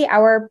 candidly,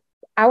 our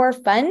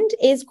fund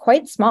is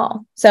quite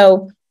small.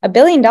 So $1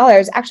 billion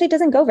actually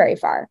doesn't go very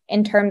far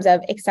in terms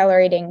of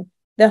accelerating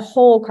the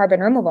whole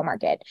carbon removal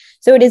market.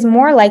 So it is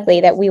more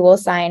likely that we will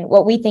sign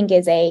what we think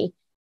is a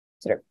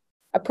sort of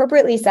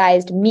appropriately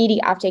sized, meaty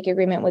offtake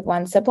agreement with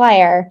one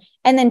supplier,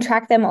 and then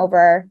track them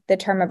over the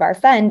term of our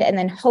fund, and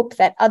then hope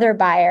that other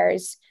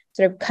buyers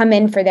sort of come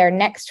in for their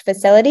next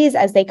facilities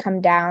as they come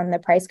down the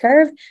price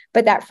curve.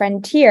 But that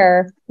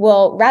Frontier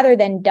will, rather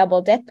than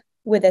double dip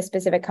with a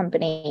specific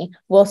company,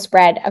 will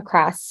spread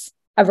across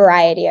a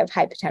variety of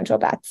high potential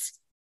bets.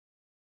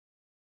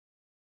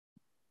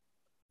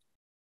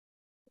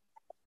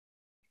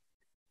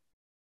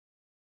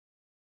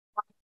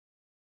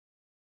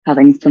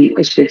 Having some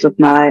issues with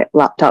my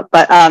laptop,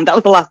 but that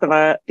was the last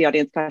of the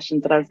audience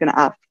questions that I was going to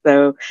ask.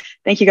 So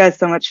thank you guys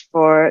so much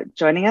for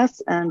joining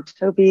us. And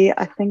Toby,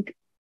 I think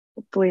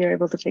hopefully you're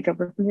able to take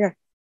over from here.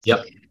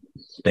 Yep.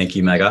 Thank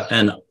you, Mega.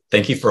 And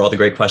thank you for all the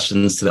great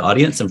questions to the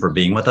audience and for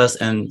being with us.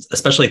 And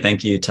especially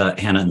thank you to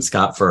Hannah and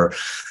Scott for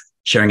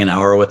sharing an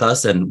hour with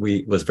us. And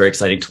it was very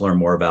exciting to learn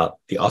more about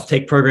the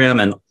offtake program.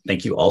 And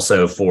thank you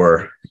also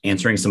for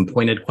answering some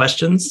pointed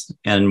questions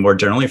and more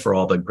generally for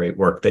all the great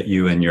work that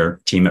you and your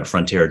team at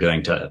Frontier are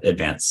doing to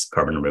advance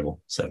carbon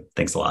removal. So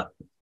thanks a lot.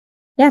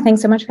 Yeah,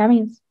 thanks so much for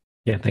having us.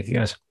 Yeah, thank you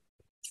guys.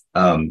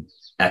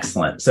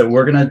 Excellent. So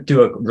we're going to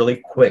do a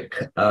really quick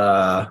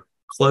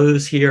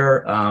close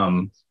here.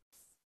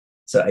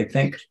 So I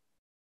think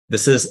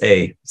this is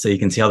so you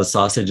can see how the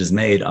sausage is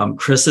made.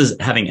 Chris is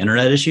having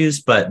internet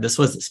issues, but this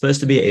was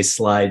supposed to be a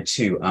slide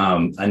to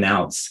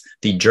announce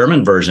the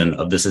German version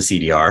of This Is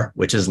CDR,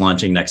 which is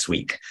launching next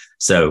week.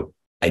 So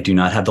I do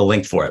not have the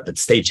link for it, but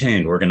stay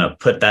tuned. We're going to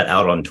put that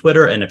out on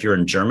Twitter. And if you're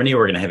in Germany,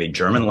 we're going to have a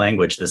German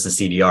language This Is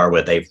CDR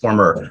with a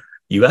former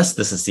US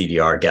This Is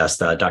CDR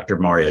guest, Dr.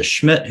 Mario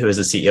Schmidt, who is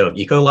the CEO of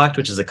Ecoloct,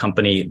 which is a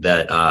company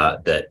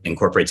that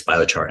incorporates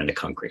biochar into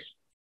concrete.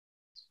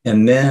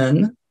 And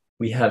then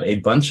we have a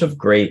bunch of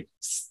great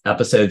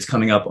episodes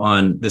coming up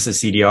on This Is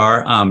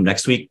CDR.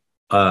 Next week,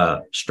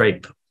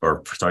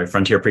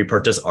 Frontier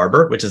Pre-Purchase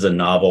Arbor, which is a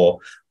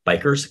novel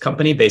bikers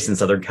company based in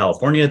Southern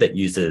California that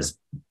uses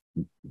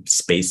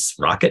space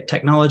rocket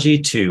technology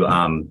to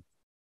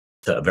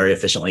very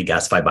efficiently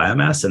gasify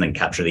biomass and then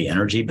capture the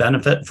energy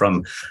benefit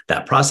from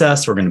that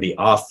process. We're going to be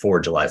off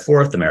for July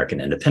 4th, American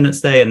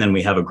Independence Day. And then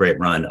we have a great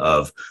run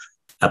of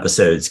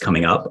episodes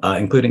coming up,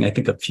 including, I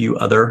think, a few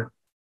other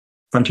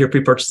Frontier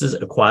Pre-Purchases,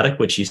 Aquatic,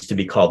 which used to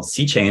be called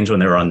Sea Change when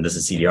they were on This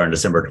Is CDR in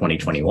December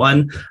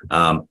 2021,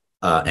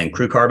 and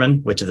Crew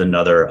Carbon, which is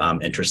another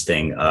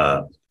interesting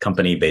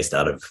company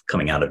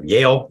coming out of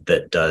Yale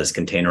that does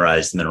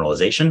containerized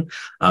mineralization.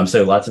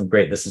 So lots of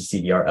great This Is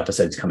CDR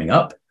episodes coming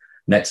up.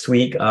 Next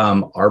week,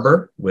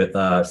 Arbor with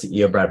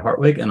CEO Brad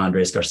Hartwig and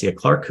Andres Garcia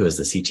Clark, who is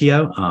the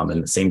CTO, and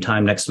at the same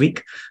time next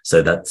week.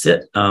 So that's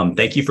it.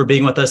 Thank you for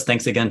being with us.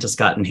 Thanks again to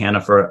Scott and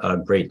Hannah for a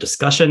great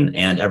discussion,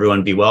 and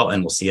everyone be well,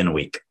 and we'll see you in a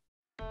week.